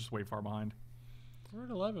 actually. We're just way far behind. We're at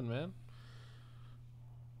 11, man.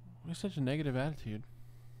 We have such a negative attitude.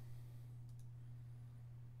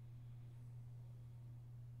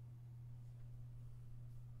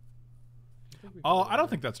 Oh, I don't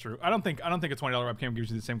think that's true. I don't think a $20 webcam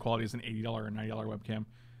gives you the same quality as an $80 or $90 webcam.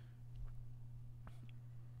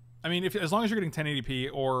 I mean, as long as you're getting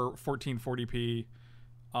 1080p or 1440p,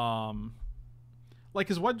 like,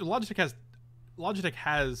 because what Logitech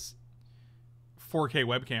has 4K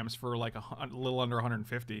webcams for like a little under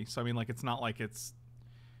 150. So I mean, like, it's not like it's.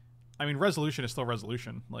 I mean, resolution is still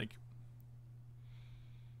resolution. Like,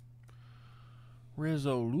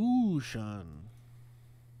 resolution.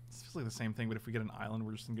 It feels like the same thing, but if we get an island,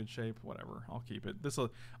 we're just in good shape. Whatever, I'll keep it.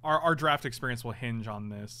 Our draft experience will hinge on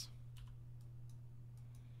this.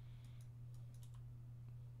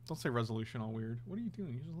 Don't say resolution all weird. What are you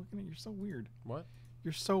doing? You're just looking at. You're so weird. What?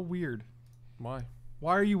 You're so weird. Why?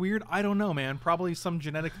 Why are you weird? I don't know, man. Probably some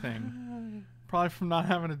genetic thing. Probably from not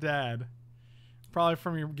having a dad. Probably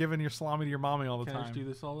from your giving your salami to your mommy all the Can time. I just do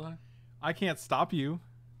this all the time? I can't stop you.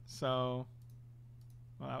 So,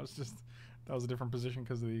 well, that was a different position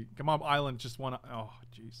because the Gamab Island just won. Oh,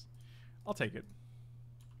 jeez. I'll take it.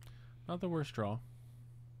 Not the worst draw.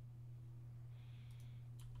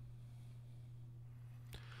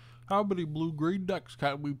 How many blue-green decks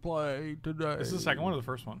can we play today? This is the second one or the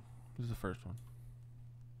first one? This is the first one.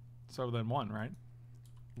 So then one, right?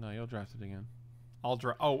 No, you'll draft it again. I'll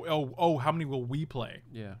draw. Oh, how many will we play?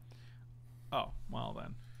 Yeah. Oh, well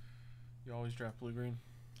then. You always draft blue-green?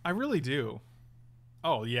 I really do.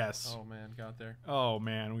 Oh, yes. Oh, man. Got there. Oh,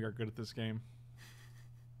 man. We are good at this game.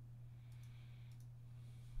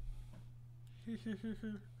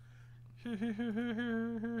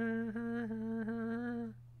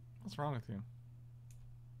 What's wrong with you?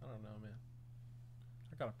 I don't know, man.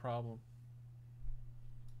 I got a problem.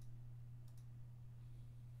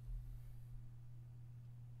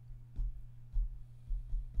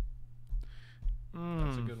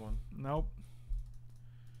 That's a good one. Nope.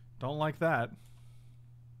 Don't like that.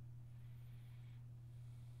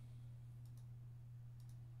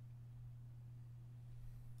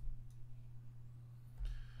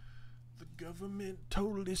 The government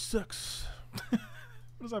totally sucks.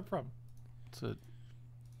 What is that from? It's a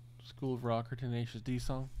School of Rock or Tenacious D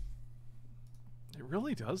song. It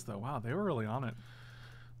really does, though. Wow, they were really on it.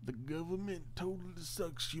 The government totally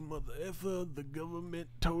sucks, you mother effer. The government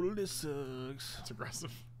totally sucks. It's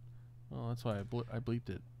aggressive. Well, that's why I bleeped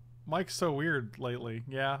it. Mike's so weird lately.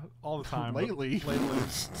 Yeah, all the time. Lately? Lately.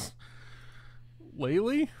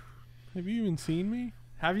 Lately? Have you even seen me?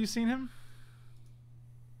 Have you seen him?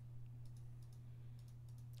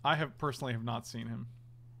 I have personally have not seen him.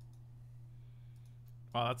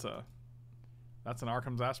 Wow, That's an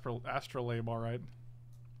Arkham's Astrolabe, all right.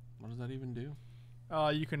 What does that even do?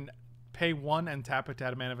 You can pay 1 and tap it to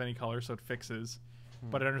add a mana of any color, so it fixes.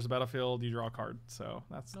 But it enters the battlefield, you draw a card. So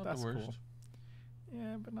that's Not the worst. cool.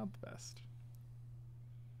 Yeah, but not the best.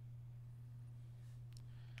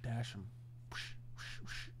 Dash him.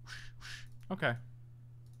 Okay.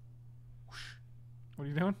 What are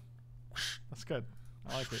you doing? That's good.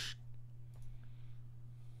 I like it.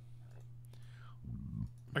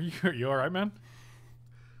 Are you all right, man?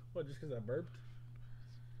 What? Just because I burped?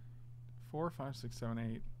 4, 5, 6, 7,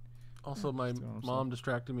 8. Also, my He's doing himself. mom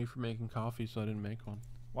distracted me from making coffee, so I didn't make one.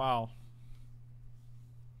 Wow.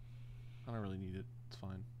 I don't really need it. It's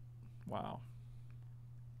fine. Wow.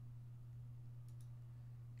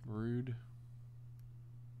 Rude.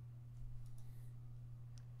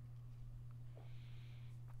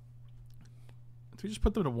 So we just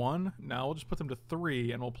put them to 1. Now we'll just put them to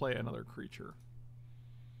 3, and we'll play another creature.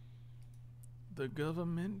 The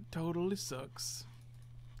government totally sucks.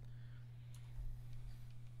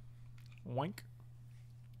 Wink.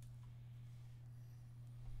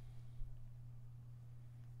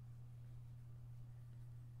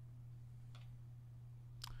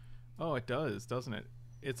 Oh, it does, doesn't it?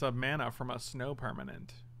 It's a mana from a snow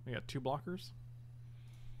permanent. We got 2 blockers.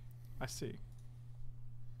 I see.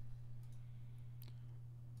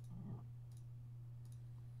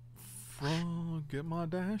 Get my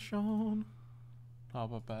dash on.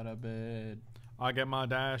 Hop up out of bed. I get my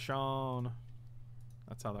dash on.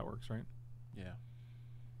 That's how that works, right? Yeah.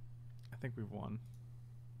 I think we've won.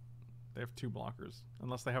 They have 2 blockers.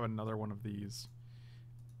 Unless they have another one of these.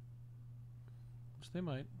 Which they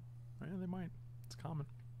might. Yeah, they might. It's common.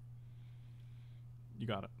 You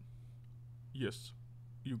got it. Yes.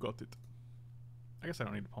 You got it. I guess I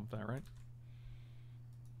don't need to pump that, right?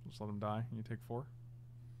 Just let him die. You take 4.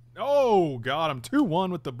 Oh, got him.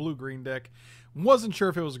 2-1 with the blue-green deck. Wasn't sure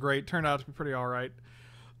if it was great. Turned out to be pretty alright.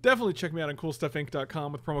 Definitely check me out on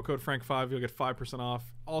CoolStuffInc.com with promo code Frank5. You'll get 5%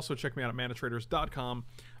 off. Also, check me out at ManaTraders.com.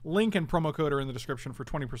 Link and promo code are in the description for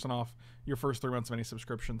 20% off your first 3 months of any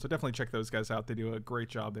subscription. So definitely check those guys out. They do a great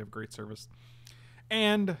job. They have great service.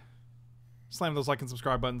 And slam those like and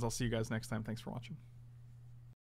subscribe buttons. I'll see you guys next time. Thanks for watching.